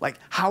 Like,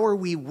 how are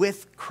we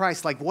with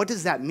Christ? Like, what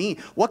does that mean?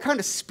 What kind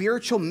of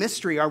spiritual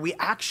mystery are we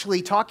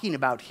actually talking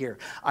about here?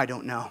 I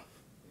don't know.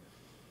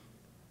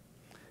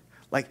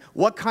 Like,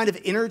 what kind of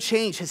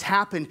interchange has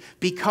happened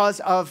because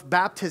of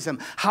baptism?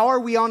 How are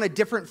we on a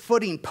different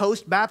footing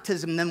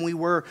post-baptism than we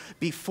were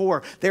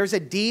before? There's a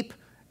deep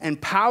and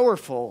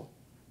powerful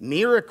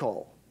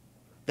miracle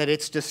that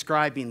it's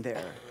describing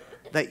there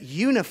that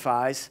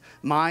unifies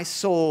my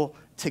soul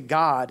to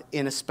God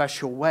in a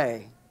special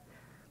way.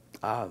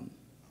 I'll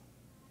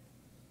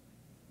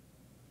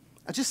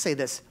just say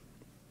this.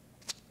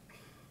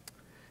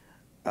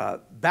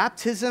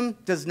 Baptism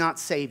does not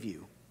save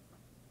you.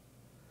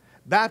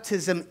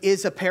 Baptism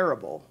is a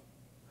parable.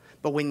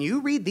 But when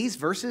you read these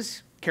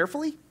verses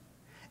carefully,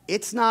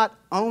 it's not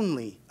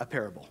only a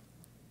parable.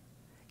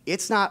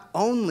 It's not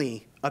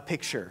only a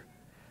picture.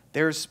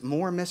 There's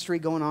more mystery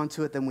going on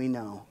to it than we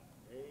know.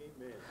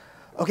 Amen.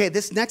 Okay,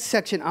 this next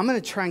section, I'm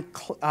going to try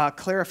and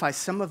clarify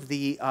some of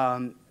the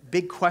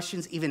big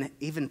questions,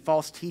 even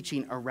false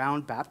teaching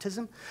around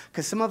baptism.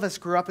 Because some of us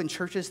grew up in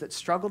churches that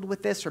struggled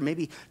with this or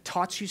maybe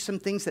taught you some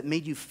things that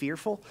made you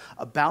fearful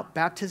about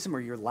baptism or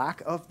your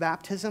lack of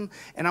baptism.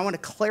 And I want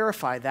to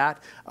clarify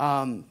that.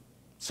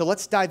 So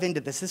let's dive into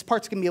this. This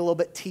part's going to be a little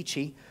bit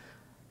teachy.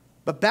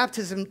 But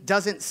baptism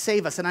doesn't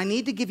save us. And I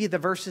need to give you the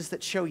verses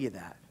that show you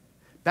that.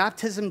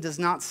 Baptism does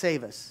not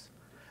save us.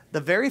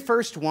 The very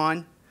first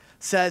one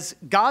says,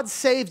 God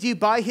saved you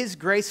by his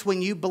grace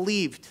when you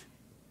believed.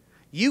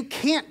 You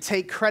can't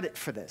take credit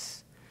for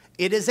this.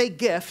 It is a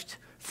gift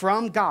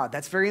from God.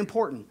 That's very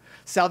important.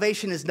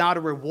 Salvation is not a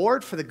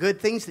reward for the good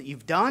things that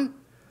you've done,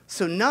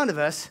 so none of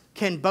us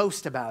can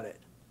boast about it.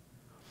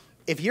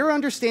 If you're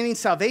understanding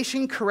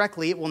salvation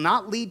correctly, it will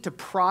not lead to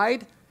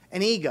pride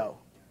and ego.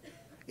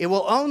 It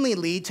will only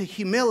lead to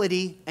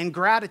humility and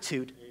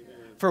gratitude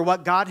for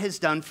what God has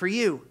done for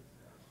you.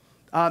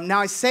 Now,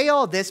 I say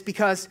all this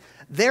because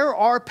there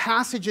are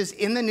passages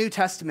in the New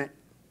Testament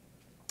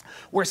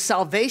where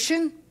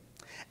salvation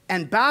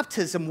and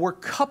baptism were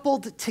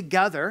coupled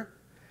together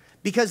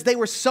because they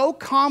were so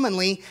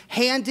commonly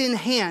hand in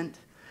hand.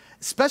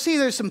 Especially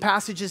there's some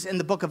passages in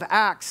the book of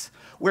Acts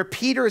where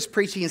Peter is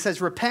preaching and says,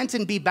 repent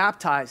and be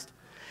baptized.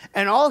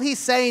 And all he's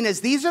saying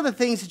is these are the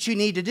things that you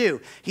need to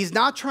do. He's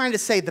not trying to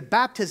say the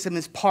baptism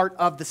is part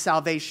of the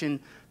salvation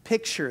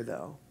picture,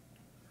 though.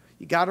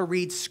 You got to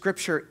read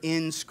Scripture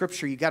in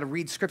Scripture. You got to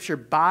read Scripture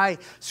by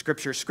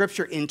Scripture.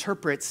 Scripture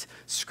interprets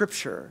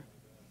Scripture.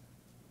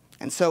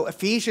 And so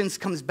Ephesians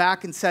comes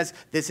back and says,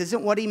 this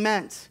isn't what he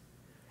meant.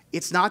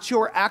 It's not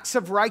your acts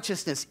of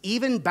righteousness,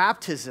 even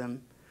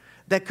baptism,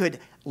 that could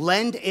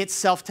lend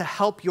itself to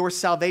help your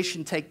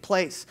salvation take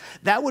place.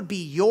 That would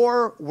be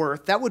your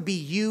worth. That would be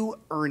you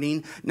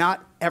earning.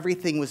 Not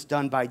everything was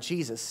done by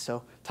Jesus.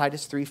 So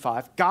Titus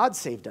 3:5, God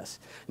saved us,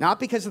 not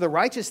because of the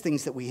righteous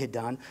things that we had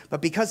done,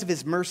 but because of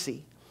his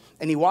mercy.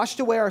 And he washed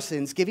away our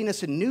sins, giving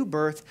us a new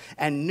birth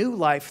and new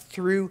life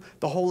through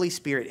the Holy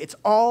Spirit. It's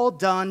all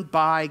done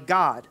by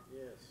God.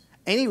 Yes.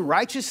 Any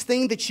righteous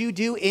thing that you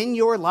do in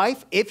your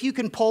life, if you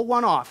can pull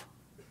one off,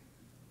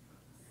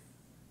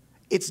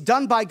 it's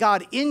done by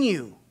God in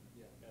you.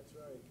 Yeah, that's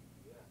right.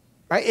 Yeah.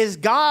 Right? It's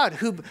God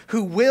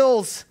who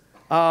wills,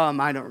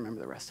 I don't remember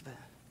the rest of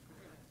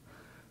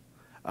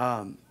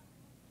it.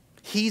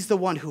 He's the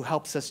one who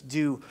helps us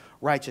do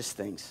righteous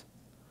things.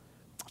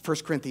 1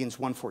 Corinthians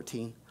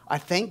 1:14. I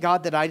thank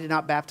God that I did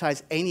not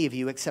baptize any of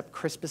you except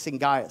Crispus and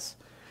Gaius.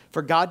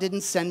 For God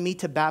didn't send me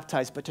to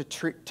baptize, but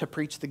to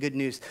preach the good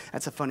news.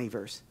 That's a funny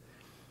verse.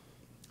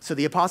 So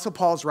the Apostle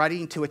Paul is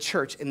writing to a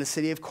church in the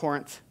city of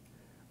Corinth,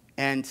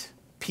 and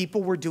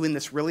people were doing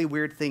this really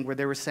weird thing where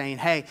they were saying,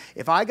 hey,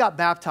 if I got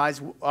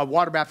baptized,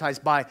 water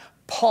baptized by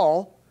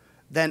Paul,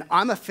 then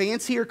I'm a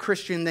fancier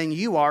Christian than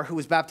you are who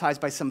was baptized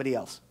by somebody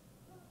else.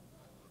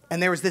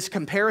 And there was this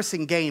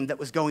comparison game that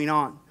was going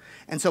on.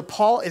 And so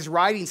Paul is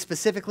writing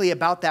specifically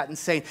about that and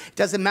saying, it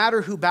doesn't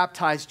matter who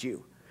baptized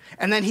you.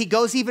 And then he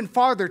goes even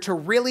farther to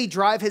really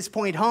drive his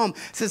point home.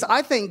 Says,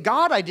 I thank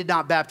God I did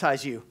not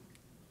baptize you.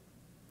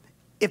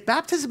 If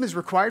baptism is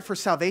required for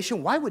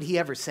salvation, why would he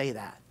ever say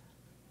that?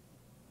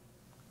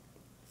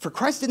 For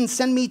Christ didn't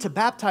send me to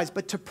baptize,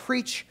 but to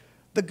preach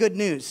the good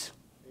news.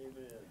 Amen.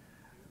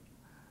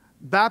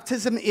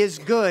 Baptism is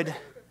good.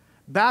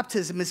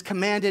 Baptism is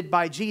commanded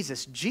by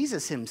Jesus.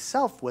 Jesus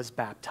himself was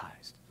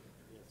baptized.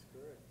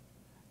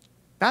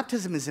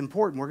 Baptism is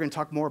important. We're going to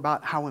talk more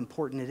about how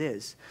important it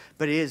is.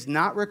 But it is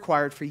not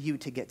required for you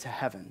to get to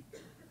heaven.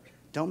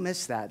 Don't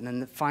miss that. And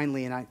then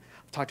finally, and I've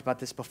talked about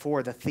this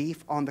before, the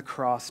thief on the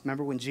cross.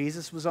 Remember when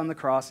Jesus was on the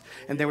cross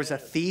and there was a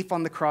thief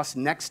on the cross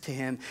next to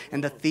him,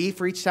 and the thief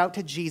reached out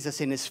to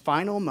Jesus in his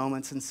final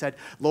moments and said,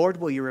 Lord,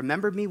 will you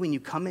remember me when you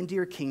come into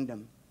your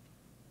kingdom?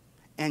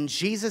 And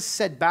Jesus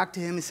said back to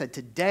him, he said,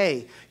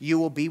 today you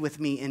will be with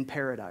me in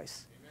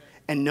paradise. Amen.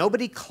 And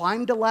nobody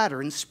climbed a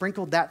ladder and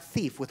sprinkled that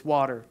thief with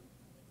water.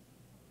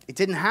 It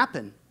didn't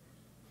happen.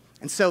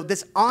 And so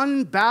this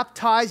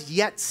unbaptized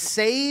yet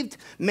saved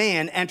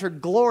man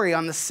entered glory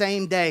on the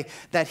same day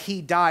that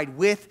he died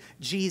with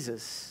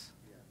Jesus.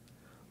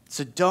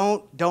 So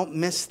don't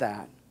miss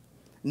that.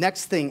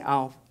 Next thing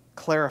I'll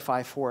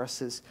clarify for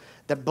us is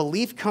that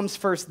belief comes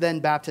first,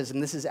 then baptism.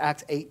 This is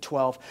Acts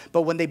 8:12.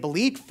 But when they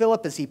believed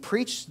Philip as he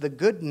preached the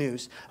good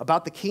news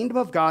about the kingdom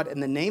of God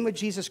in the name of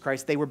Jesus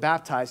Christ, they were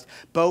baptized,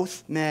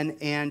 both men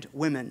and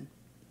women.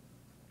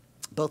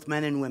 Both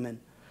men and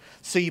women.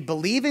 So you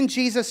believe in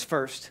Jesus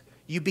first.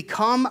 You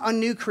become a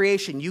new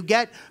creation. You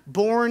get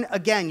born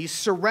again. You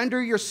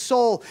surrender your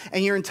soul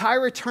and your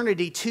entire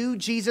eternity to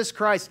Jesus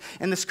Christ.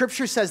 And the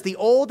scripture says the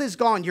old is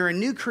gone. You're a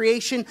new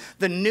creation.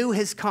 The new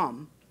has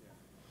come.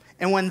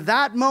 And when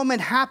that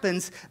moment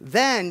happens,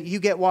 then you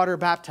get water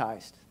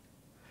baptized.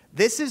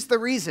 This is the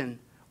reason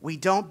we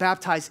don't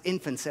baptize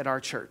infants at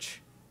our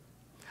church.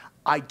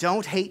 I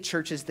don't hate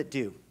churches that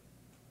do.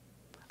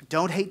 I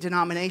don't hate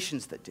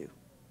denominations that do.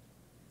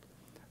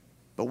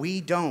 But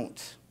we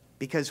don't,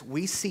 because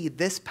we see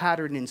this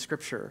pattern in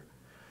Scripture.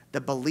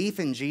 The belief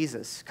in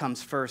Jesus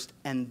comes first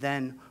and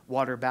then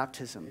water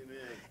baptism.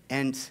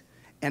 Amen.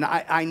 And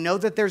I know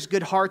that there's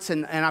good hearts,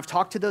 and I've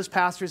talked to those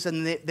pastors,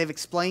 and they've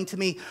explained to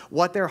me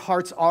what their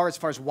hearts are as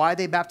far as why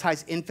they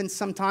baptize infants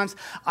sometimes.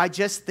 I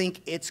just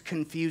think it's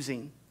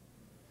confusing.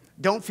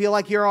 Don't feel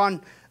like you're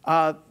on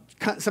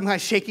some kind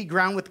of shaky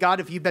ground with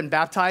God if you've been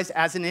baptized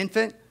as an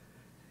infant.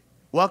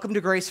 Welcome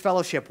to Grace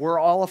Fellowship. We're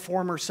all a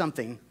former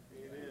something.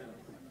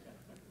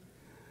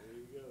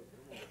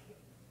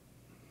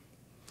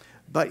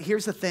 But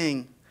here's the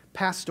thing,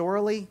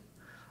 pastorally,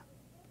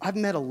 I've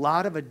met a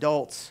lot of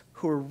adults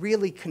who are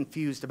really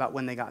confused about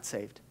when they got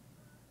saved,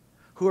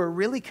 who are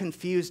really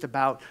confused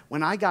about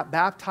when I got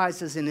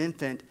baptized as an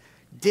infant,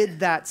 did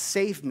that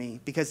save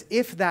me? Because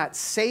if that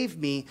saved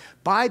me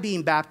by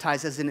being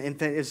baptized as an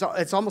infant,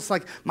 it's almost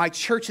like my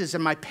churches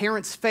and my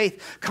parents'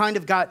 faith kind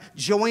of got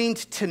joined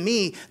to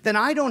me, then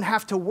I don't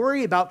have to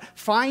worry about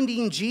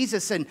finding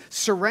Jesus and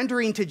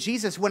surrendering to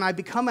Jesus when I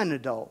become an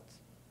adult.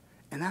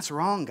 And that's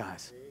wrong,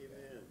 guys.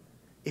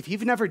 If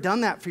you've never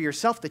done that for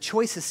yourself, the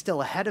choice is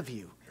still ahead of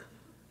you.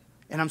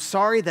 And I'm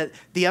sorry that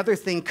the other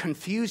thing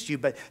confused you,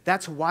 but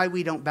that's why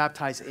we don't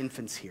baptize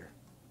infants here.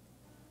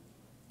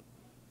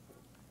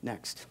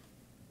 Next.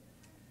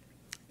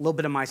 A little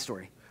bit of my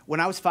story.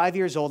 When I was 5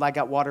 years old, I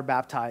got water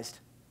baptized.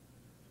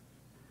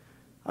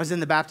 I was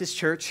in the Baptist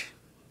church,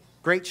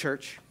 great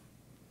church.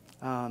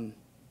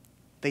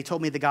 They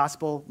told me the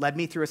gospel, led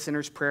me through a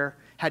sinner's prayer,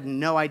 had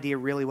no idea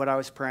really what I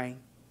was praying.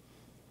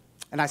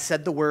 And I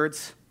said the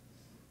words.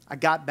 I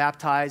got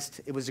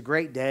baptized. It was a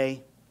great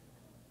day.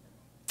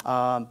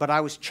 But I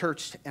was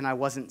churched and I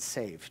wasn't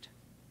saved.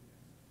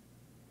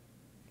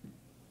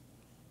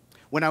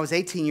 When I was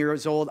 18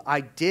 years old,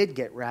 I did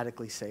get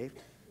radically saved.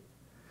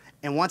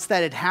 And once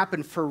that had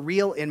happened for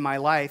real in my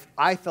life,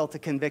 I felt a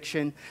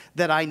conviction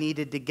that I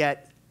needed to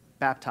get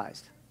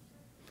baptized.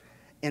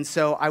 And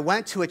so I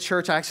went to a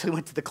church. I actually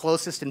went to the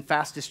closest and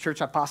fastest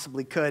church I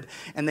possibly could,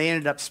 and they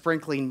ended up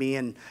sprinkling me,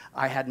 and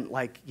I hadn't,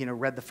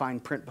 read the fine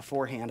print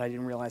beforehand. I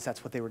didn't realize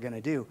that's what they were going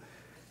to do.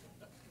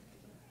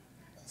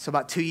 So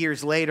about 2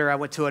 years later, I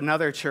went to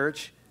another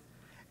church,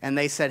 and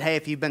they said, hey,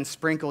 if you've been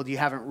sprinkled, you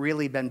haven't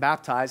really been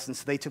baptized. And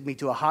so they took me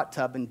to a hot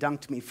tub and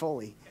dunked me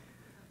fully.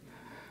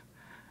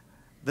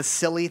 The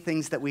silly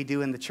things that we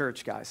do in the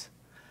church, guys.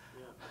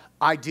 Yeah.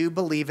 I do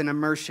believe in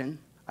immersion.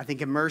 I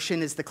think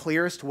immersion is the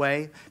clearest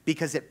way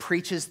because it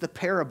preaches the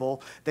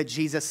parable that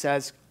Jesus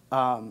says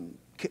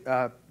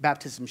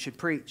baptism should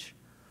preach.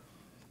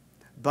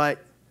 But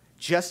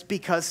just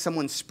because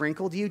someone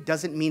sprinkled you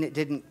doesn't mean it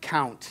didn't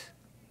count.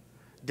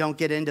 Don't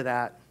get into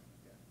that.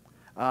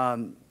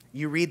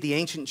 You read the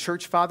ancient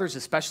church fathers,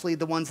 especially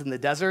the ones in the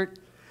desert,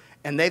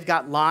 and they've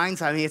got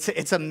lines. I mean,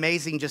 it's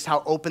amazing just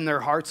how open their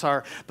hearts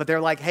are. But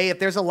they're like, hey, if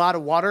there's a lot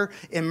of water,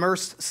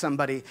 immerse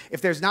somebody.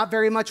 If there's not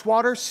very much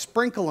water,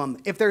 sprinkle them.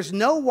 If there's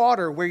no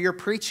water where you're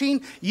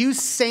preaching,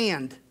 use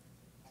sand.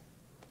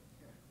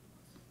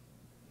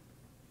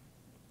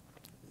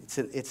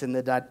 It's in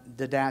the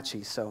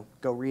Didache, so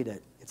go read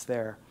it. It's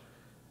there.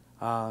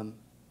 I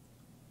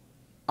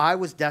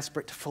was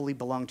desperate to fully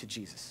belong to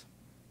Jesus.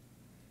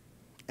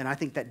 And I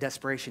think that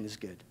desperation is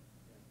good.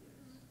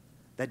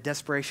 That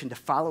desperation to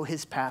follow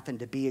his path and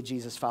to be a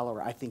Jesus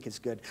follower, I think is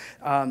good.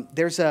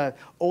 There's an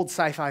old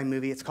sci-fi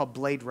movie. It's called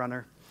Blade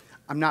Runner.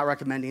 I'm not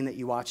recommending that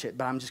you watch it,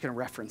 but I'm just going to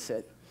reference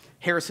it.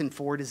 Harrison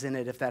Ford is in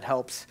it, if that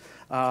helps.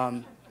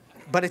 But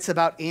it's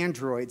about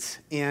androids.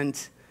 And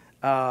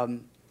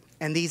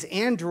these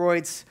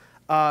androids,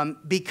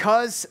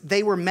 because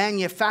they were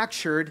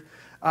manufactured,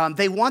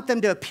 they want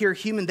them to appear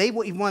human. They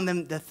want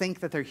them to think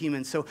that they're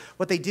human. So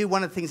what they do,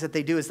 one of the things that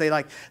they do is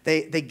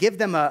they give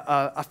them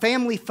a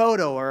family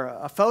photo or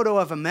a photo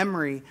of a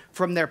memory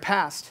from their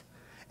past.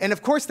 And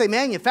of course they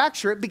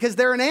manufacture it because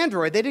they're an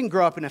android. They didn't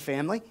grow up in a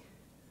family.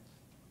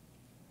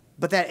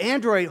 But that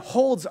android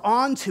holds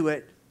on to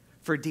it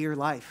for dear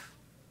life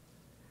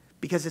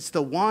because it's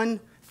the one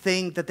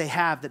thing that they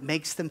have that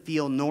makes them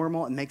feel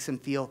normal and makes them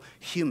feel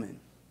human,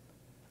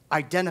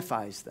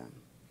 identifies them.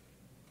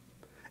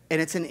 And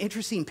it's an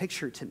interesting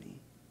picture to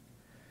me.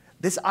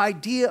 This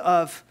idea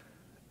of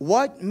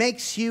what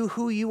makes you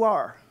who you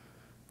are.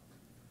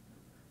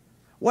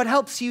 What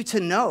helps you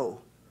to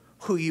know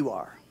who you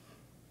are.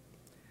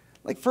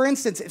 Like, for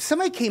instance, if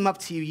somebody came up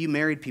to you, you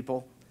married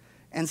people,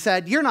 and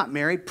said, you're not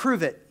married,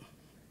 prove it.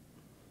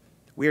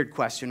 Weird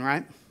question,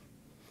 right?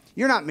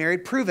 You're not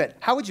married, prove it.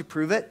 How would you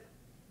prove it?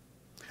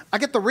 I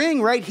get the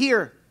ring right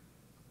here.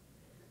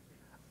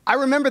 I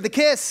remember the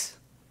kiss.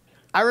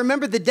 I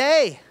remember the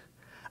day.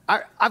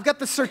 I've got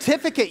the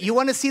certificate. You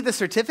want to see the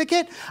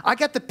certificate? I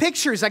got the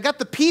pictures. I got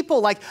the people.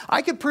 Like,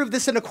 I could prove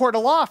this in a court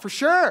of law for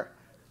sure.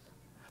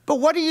 But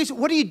what are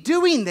you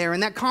doing there in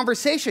that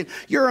conversation?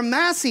 You're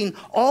amassing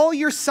all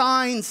your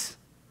signs,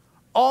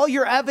 all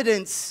your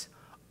evidence,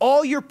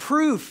 all your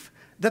proof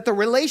that the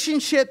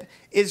relationship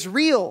is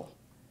real.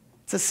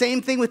 It's the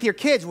same thing with your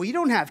kids. Well, you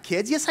don't have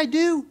kids. Yes, I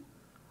do.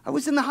 I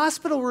was in the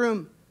hospital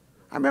room.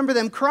 I remember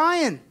them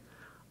crying.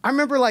 I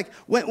remember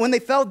when they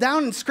fell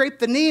down and scraped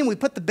the knee and we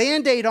put the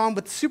Band-Aid on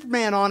with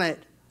Superman on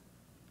it,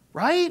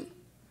 right?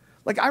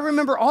 I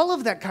remember all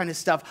of that kind of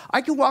stuff.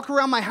 I can walk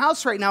around my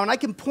house right now and I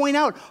can point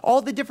out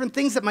all the different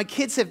things that my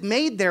kids have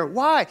made there.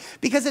 Why?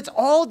 Because it's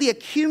all the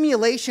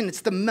accumulation. It's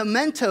the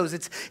mementos.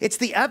 It's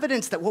the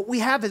evidence that what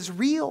we have is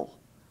real.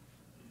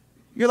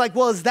 You're like,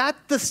 well, is that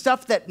the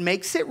stuff that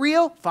makes it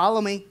real?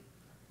 Follow me.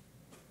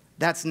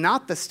 That's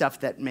not the stuff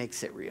that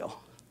makes it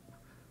real.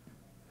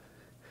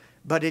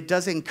 But it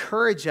does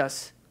encourage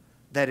us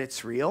that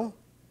it's real.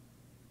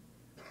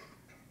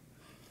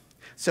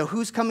 So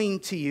who's coming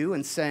to you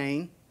and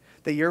saying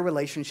that your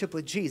relationship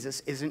with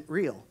Jesus isn't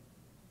real?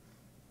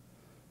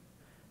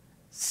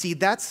 See,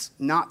 that's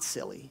not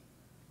silly.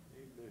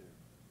 Amen.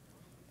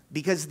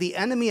 Because the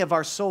enemy of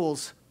our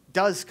souls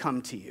does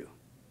come to you.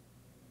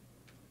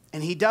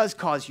 And he does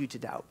cause you to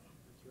doubt.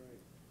 That's right.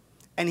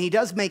 And he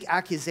does make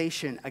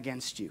accusation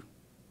against you.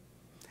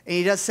 And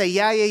he does say,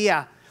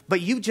 yeah, but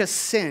you just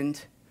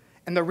sinned.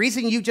 And the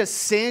reason you just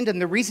sinned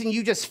and the reason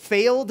you just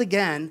failed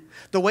again,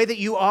 the way that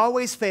you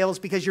always fail is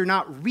because you're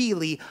not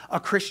really a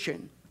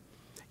Christian.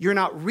 You're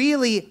not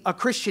really a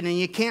Christian and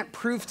you can't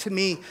prove to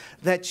me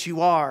that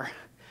you are.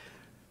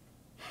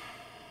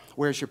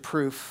 Where's your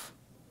proof?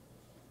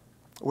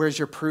 Where's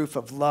your proof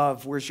of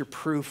love? Where's your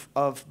proof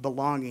of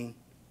belonging?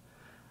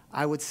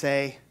 I would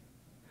say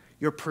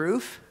your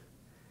proof,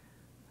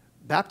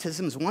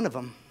 baptism is one of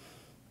them.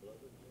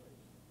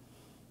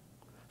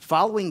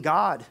 Following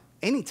God.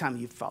 Anytime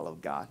you've followed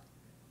God.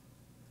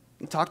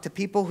 You talk to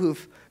people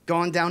who've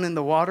gone down in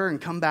the water and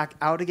come back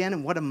out again,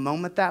 and what a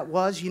moment that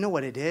was. You know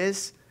what it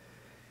is?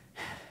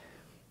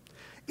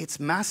 It's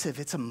massive.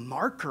 It's a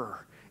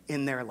marker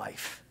in their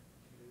life.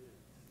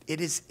 It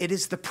is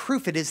the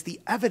proof. It is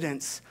the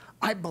evidence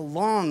I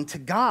belong to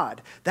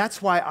God.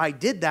 That's why I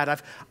did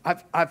that.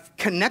 I've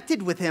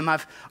connected with him.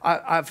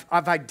 I've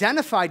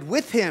identified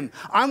with him.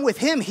 I'm with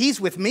him. He's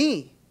with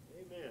me.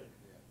 Amen.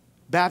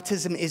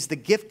 Baptism is the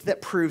gift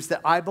that proves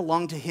that I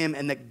belong to him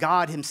and that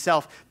God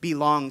himself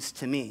belongs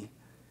to me.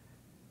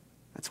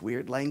 That's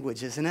weird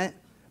language, isn't it?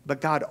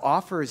 But God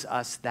offers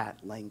us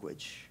that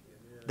language,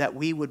 that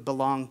we would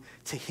belong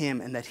to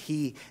him and that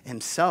he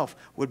himself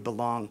would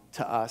belong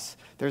to us.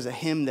 There's a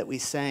hymn that we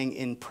sang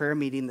in prayer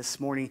meeting this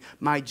morning.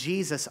 My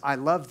Jesus, I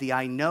love thee.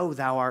 I know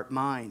thou art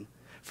mine.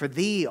 For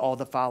thee all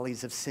the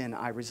follies of sin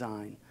I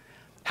resign.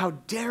 How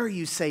dare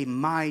you say,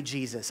 my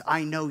Jesus,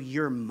 I know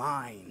you're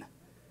mine.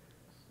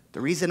 The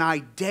reason I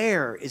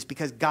dare is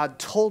because God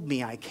told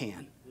me I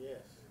can.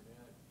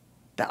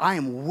 That I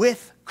am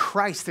with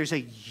Christ. There's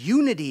a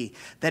unity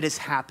that has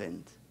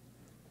happened.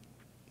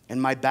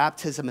 And my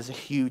baptism is a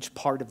huge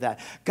part of that.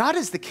 God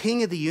is the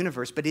king of the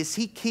universe, but is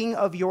he king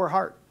of your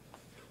heart?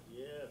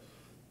 Yes.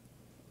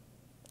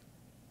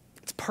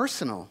 It's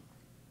personal.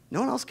 No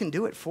one else can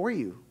do it for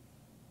you.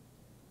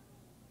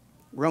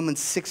 Romans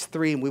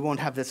 6:3, and we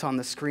won't have this on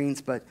the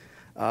screens, but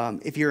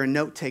if you're a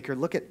note taker,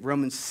 look at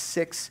Romans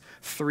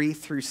 6:3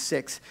 through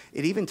 6.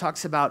 It even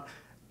talks about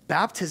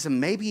baptism,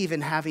 maybe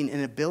even having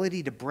an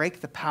ability to break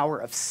the power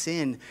of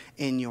sin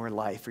in your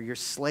life or your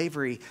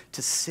slavery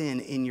to sin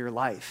in your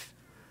life.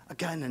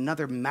 Again,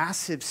 another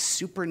massive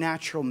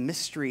supernatural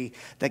mystery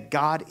that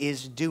God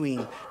is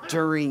doing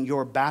during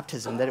your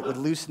baptism, that it would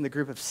loosen the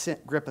grip of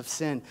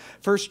sin.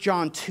 1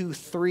 John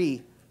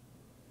 2:3.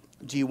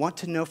 Do you want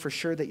to know for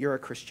sure that you're a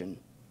Christian?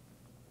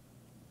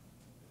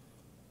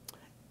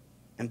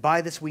 And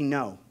by this we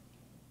know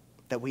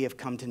that we have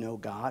come to know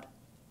God,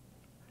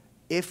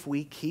 if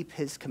we keep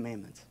his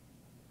commandments.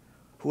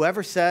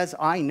 Whoever says,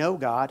 I know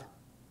God,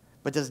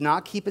 but does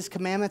not keep his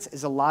commandments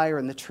is a liar,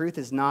 and the truth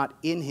is not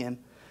in him.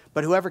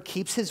 But whoever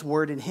keeps his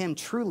word, in him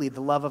truly the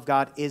love of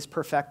God is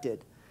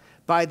perfected.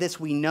 By this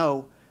we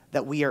know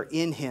that we are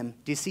in him.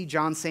 Do you see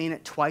John saying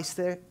it twice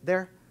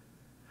there?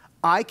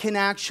 I can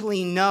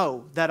actually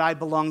know that I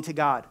belong to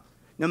God.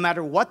 No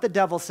matter what the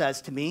devil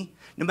says to me,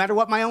 no matter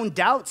what my own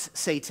doubts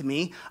say to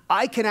me,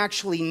 I can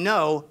actually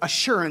know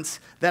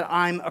assurance that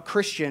I'm a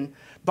Christian.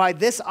 By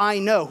this I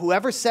know,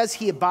 whoever says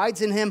he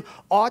abides in him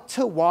ought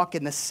to walk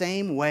in the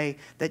same way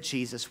that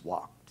Jesus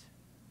walked.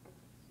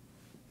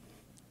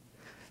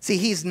 See,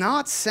 he's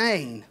not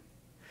saying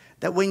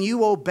that when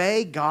you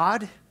obey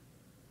God,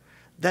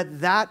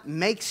 that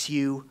makes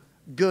you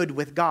good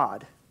with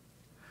God.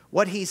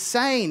 What he's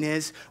saying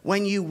is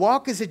when you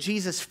walk as a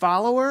Jesus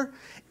follower,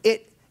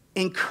 it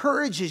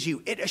encourages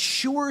you, it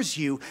assures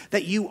you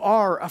that you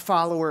are a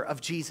follower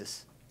of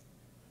Jesus.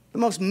 The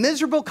most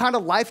miserable kind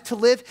of life to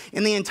live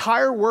in the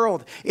entire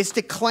world is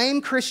to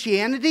claim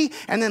Christianity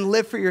and then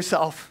live for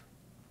yourself.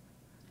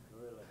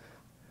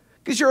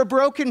 Because you're a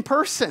broken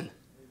person.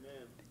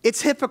 Amen.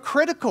 It's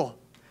hypocritical.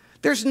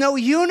 There's no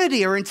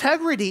unity or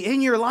integrity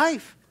in your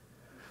life.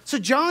 So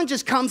John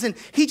just comes and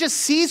he just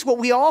sees what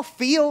we all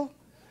feel.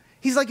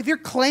 He's like, if you're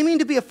claiming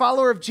to be a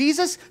follower of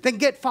Jesus, then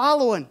get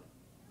following.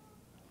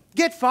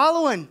 Get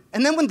following.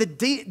 And then when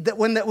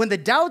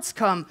the doubts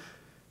come,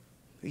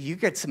 you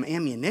get some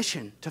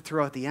ammunition to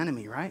throw at the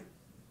enemy, right?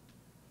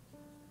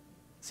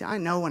 See, I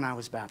know when I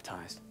was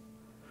baptized.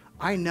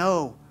 I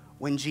know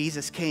when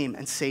Jesus came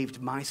and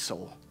saved my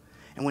soul.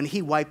 And when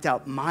he wiped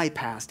out my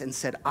past and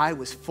said I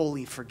was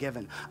fully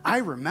forgiven. I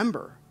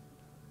remember.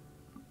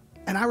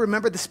 And I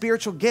remember the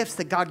spiritual gifts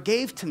that God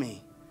gave to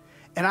me.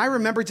 And I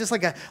remember just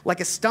like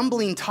a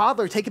stumbling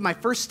toddler taking my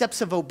first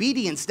steps of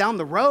obedience down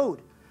the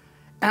road.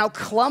 And how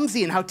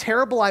clumsy and how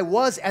terrible I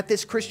was at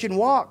this Christian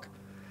walk.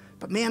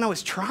 But man, I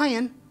was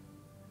trying.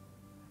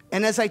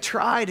 And as I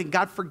tried and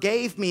God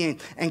forgave me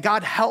and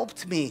God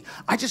helped me,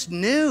 I just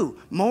knew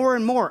more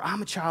and more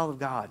I'm a child of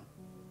God.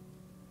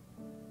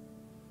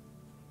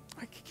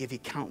 I could give you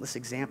countless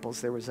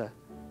examples. There was a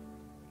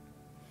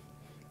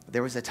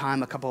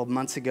time a couple of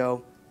months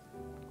ago,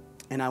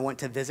 and I went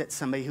to visit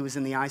somebody who was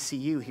in the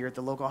ICU here at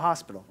the local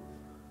hospital.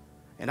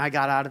 And I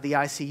got out of the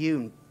ICU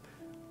and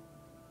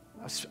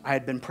I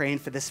had been praying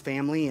for this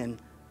family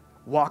and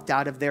walked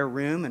out of their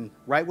room. And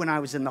right when I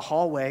was in the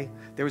hallway,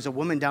 there was a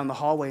woman down the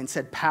hallway and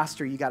said,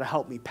 Pastor, you got to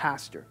help me,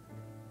 Pastor.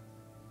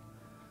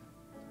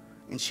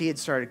 And she had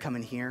started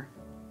coming here.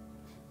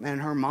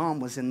 And her mom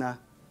was in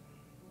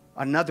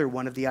another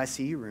one of the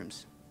ICU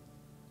rooms.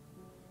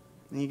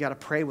 And you got to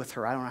pray with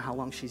her. I don't know how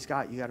long she's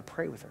got. You got to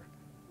pray with her.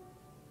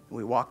 And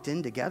we walked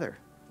in together.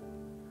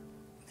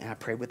 And I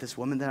prayed with this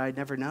woman that I'd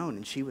never known.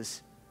 And she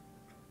was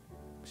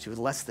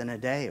less than a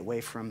day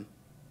away from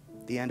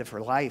the end of her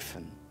life.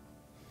 And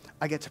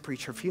I get to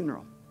preach her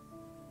funeral.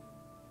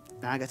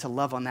 And I got to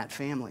love on that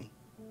family.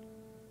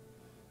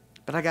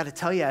 But I got to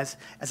tell you, as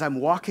I'm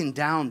walking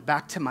down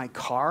back to my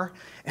car,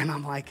 and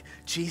I'm like,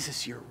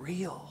 Jesus, you're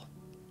real.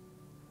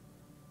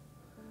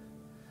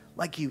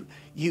 Like you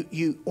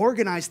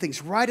organized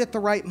things right at the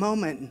right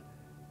moment.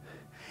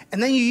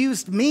 And then you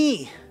used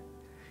me.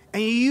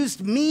 And you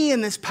used me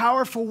in this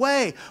powerful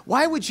way.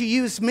 Why would you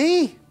use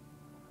me?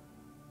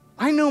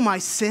 I know my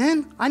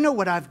sin. I know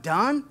what I've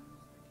done.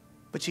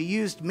 But you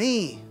used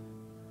me.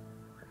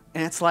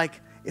 And it's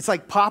like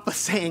Papa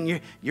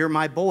saying, you're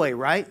my boy,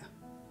 right?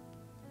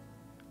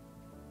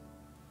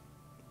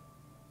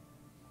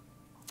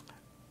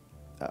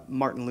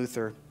 Martin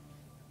Luther.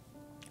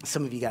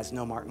 Some of you guys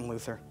know Martin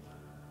Luther.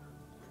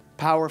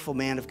 Powerful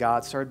man of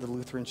God, started the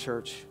Lutheran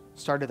Church,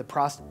 started the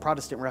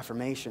Protestant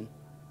Reformation.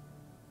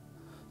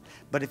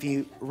 But if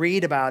you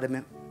read about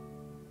him,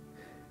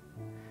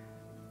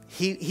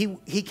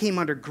 he came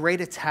under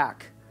great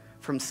attack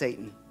from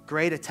Satan,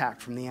 great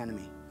attack from the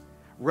enemy.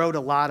 Wrote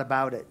a lot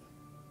about it.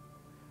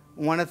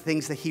 One of the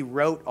things that he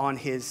wrote on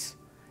his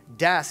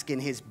desk in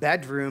his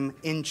bedroom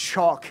in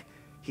chalk,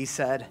 he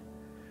said,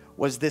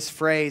 was this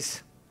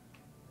phrase,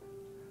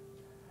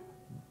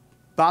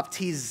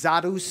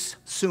 baptizatus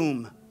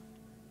sum.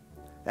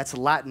 That's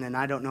Latin, and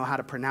I don't know how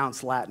to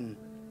pronounce Latin.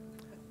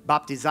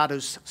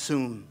 Baptizatus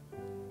sum.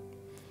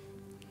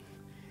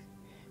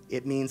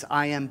 It means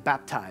I am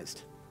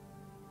baptized.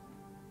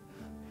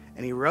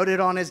 And he wrote it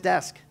on his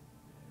desk.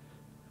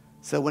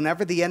 So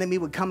whenever the enemy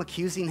would come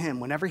accusing him,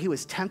 whenever he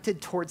was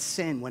tempted towards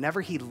sin, whenever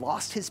he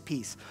lost his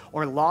peace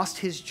or lost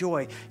his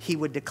joy, he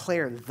would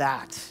declare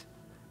that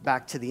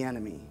back to the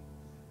enemy.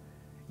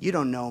 You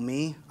don't know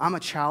me. I'm a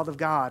child of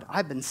God.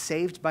 I've been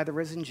saved by the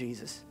risen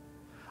Jesus.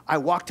 I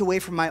walked away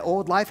from my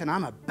old life and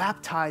I'm a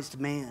baptized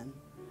man.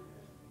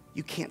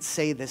 You can't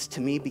say this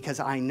to me because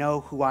I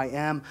know who I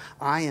am.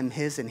 I am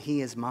his and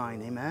he is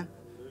mine. Amen?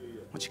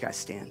 Why don't you guys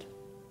stand?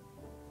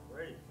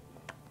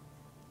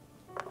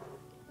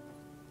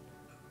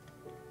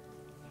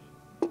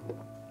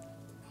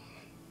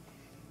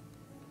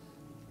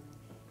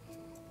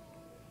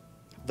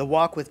 The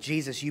walk with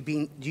Jesus,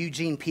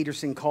 Eugene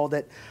Peterson called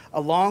it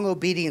a long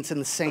obedience in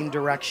the same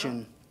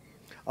direction.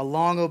 A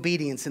long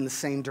obedience in the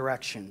same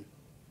direction.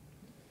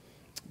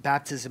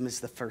 Baptism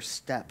is the first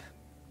step.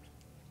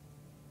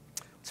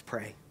 Let's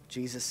pray.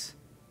 Jesus,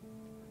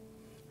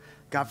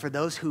 God, for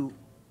those who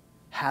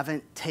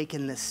haven't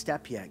taken this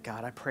step yet,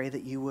 God, I pray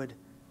that you would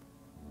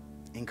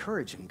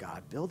encourage them,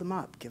 God. Build them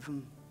up. Give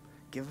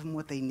them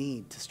what they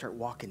need to start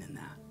walking in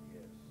that.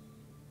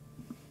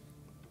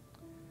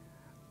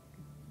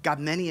 God,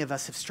 many of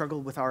us have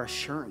struggled with our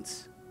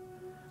assurance.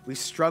 We've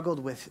struggled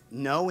with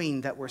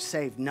knowing that we're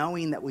saved,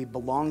 knowing that we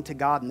belong to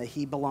God and that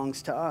he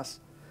belongs to us.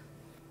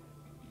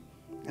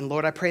 And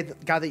Lord, I pray,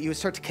 that, God, that you would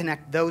start to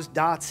connect those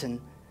dots.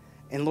 And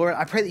Lord,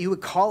 I pray that you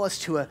would call us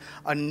to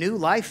a new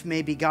life,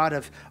 maybe, God,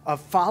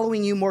 of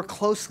following you more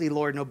closely,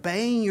 Lord, and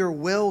obeying your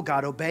will,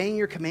 God, obeying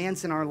your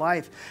commands in our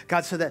life,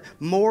 God, so that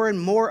more and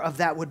more of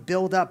that would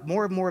build up,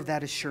 more and more of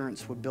that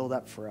assurance would build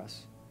up for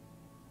us.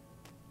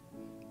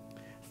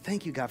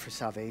 Thank you, God, for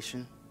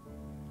salvation.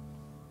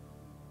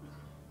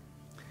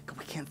 God,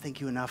 we can't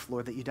thank you enough,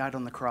 Lord, that you died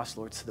on the cross,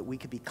 Lord, so that we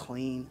could be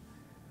clean,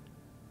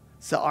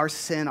 so our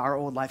sin, our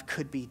old life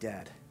could be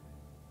dead.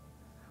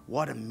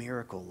 What a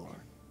miracle,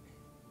 Lord.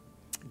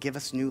 Give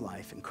us new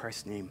life in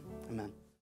Christ's name. Amen.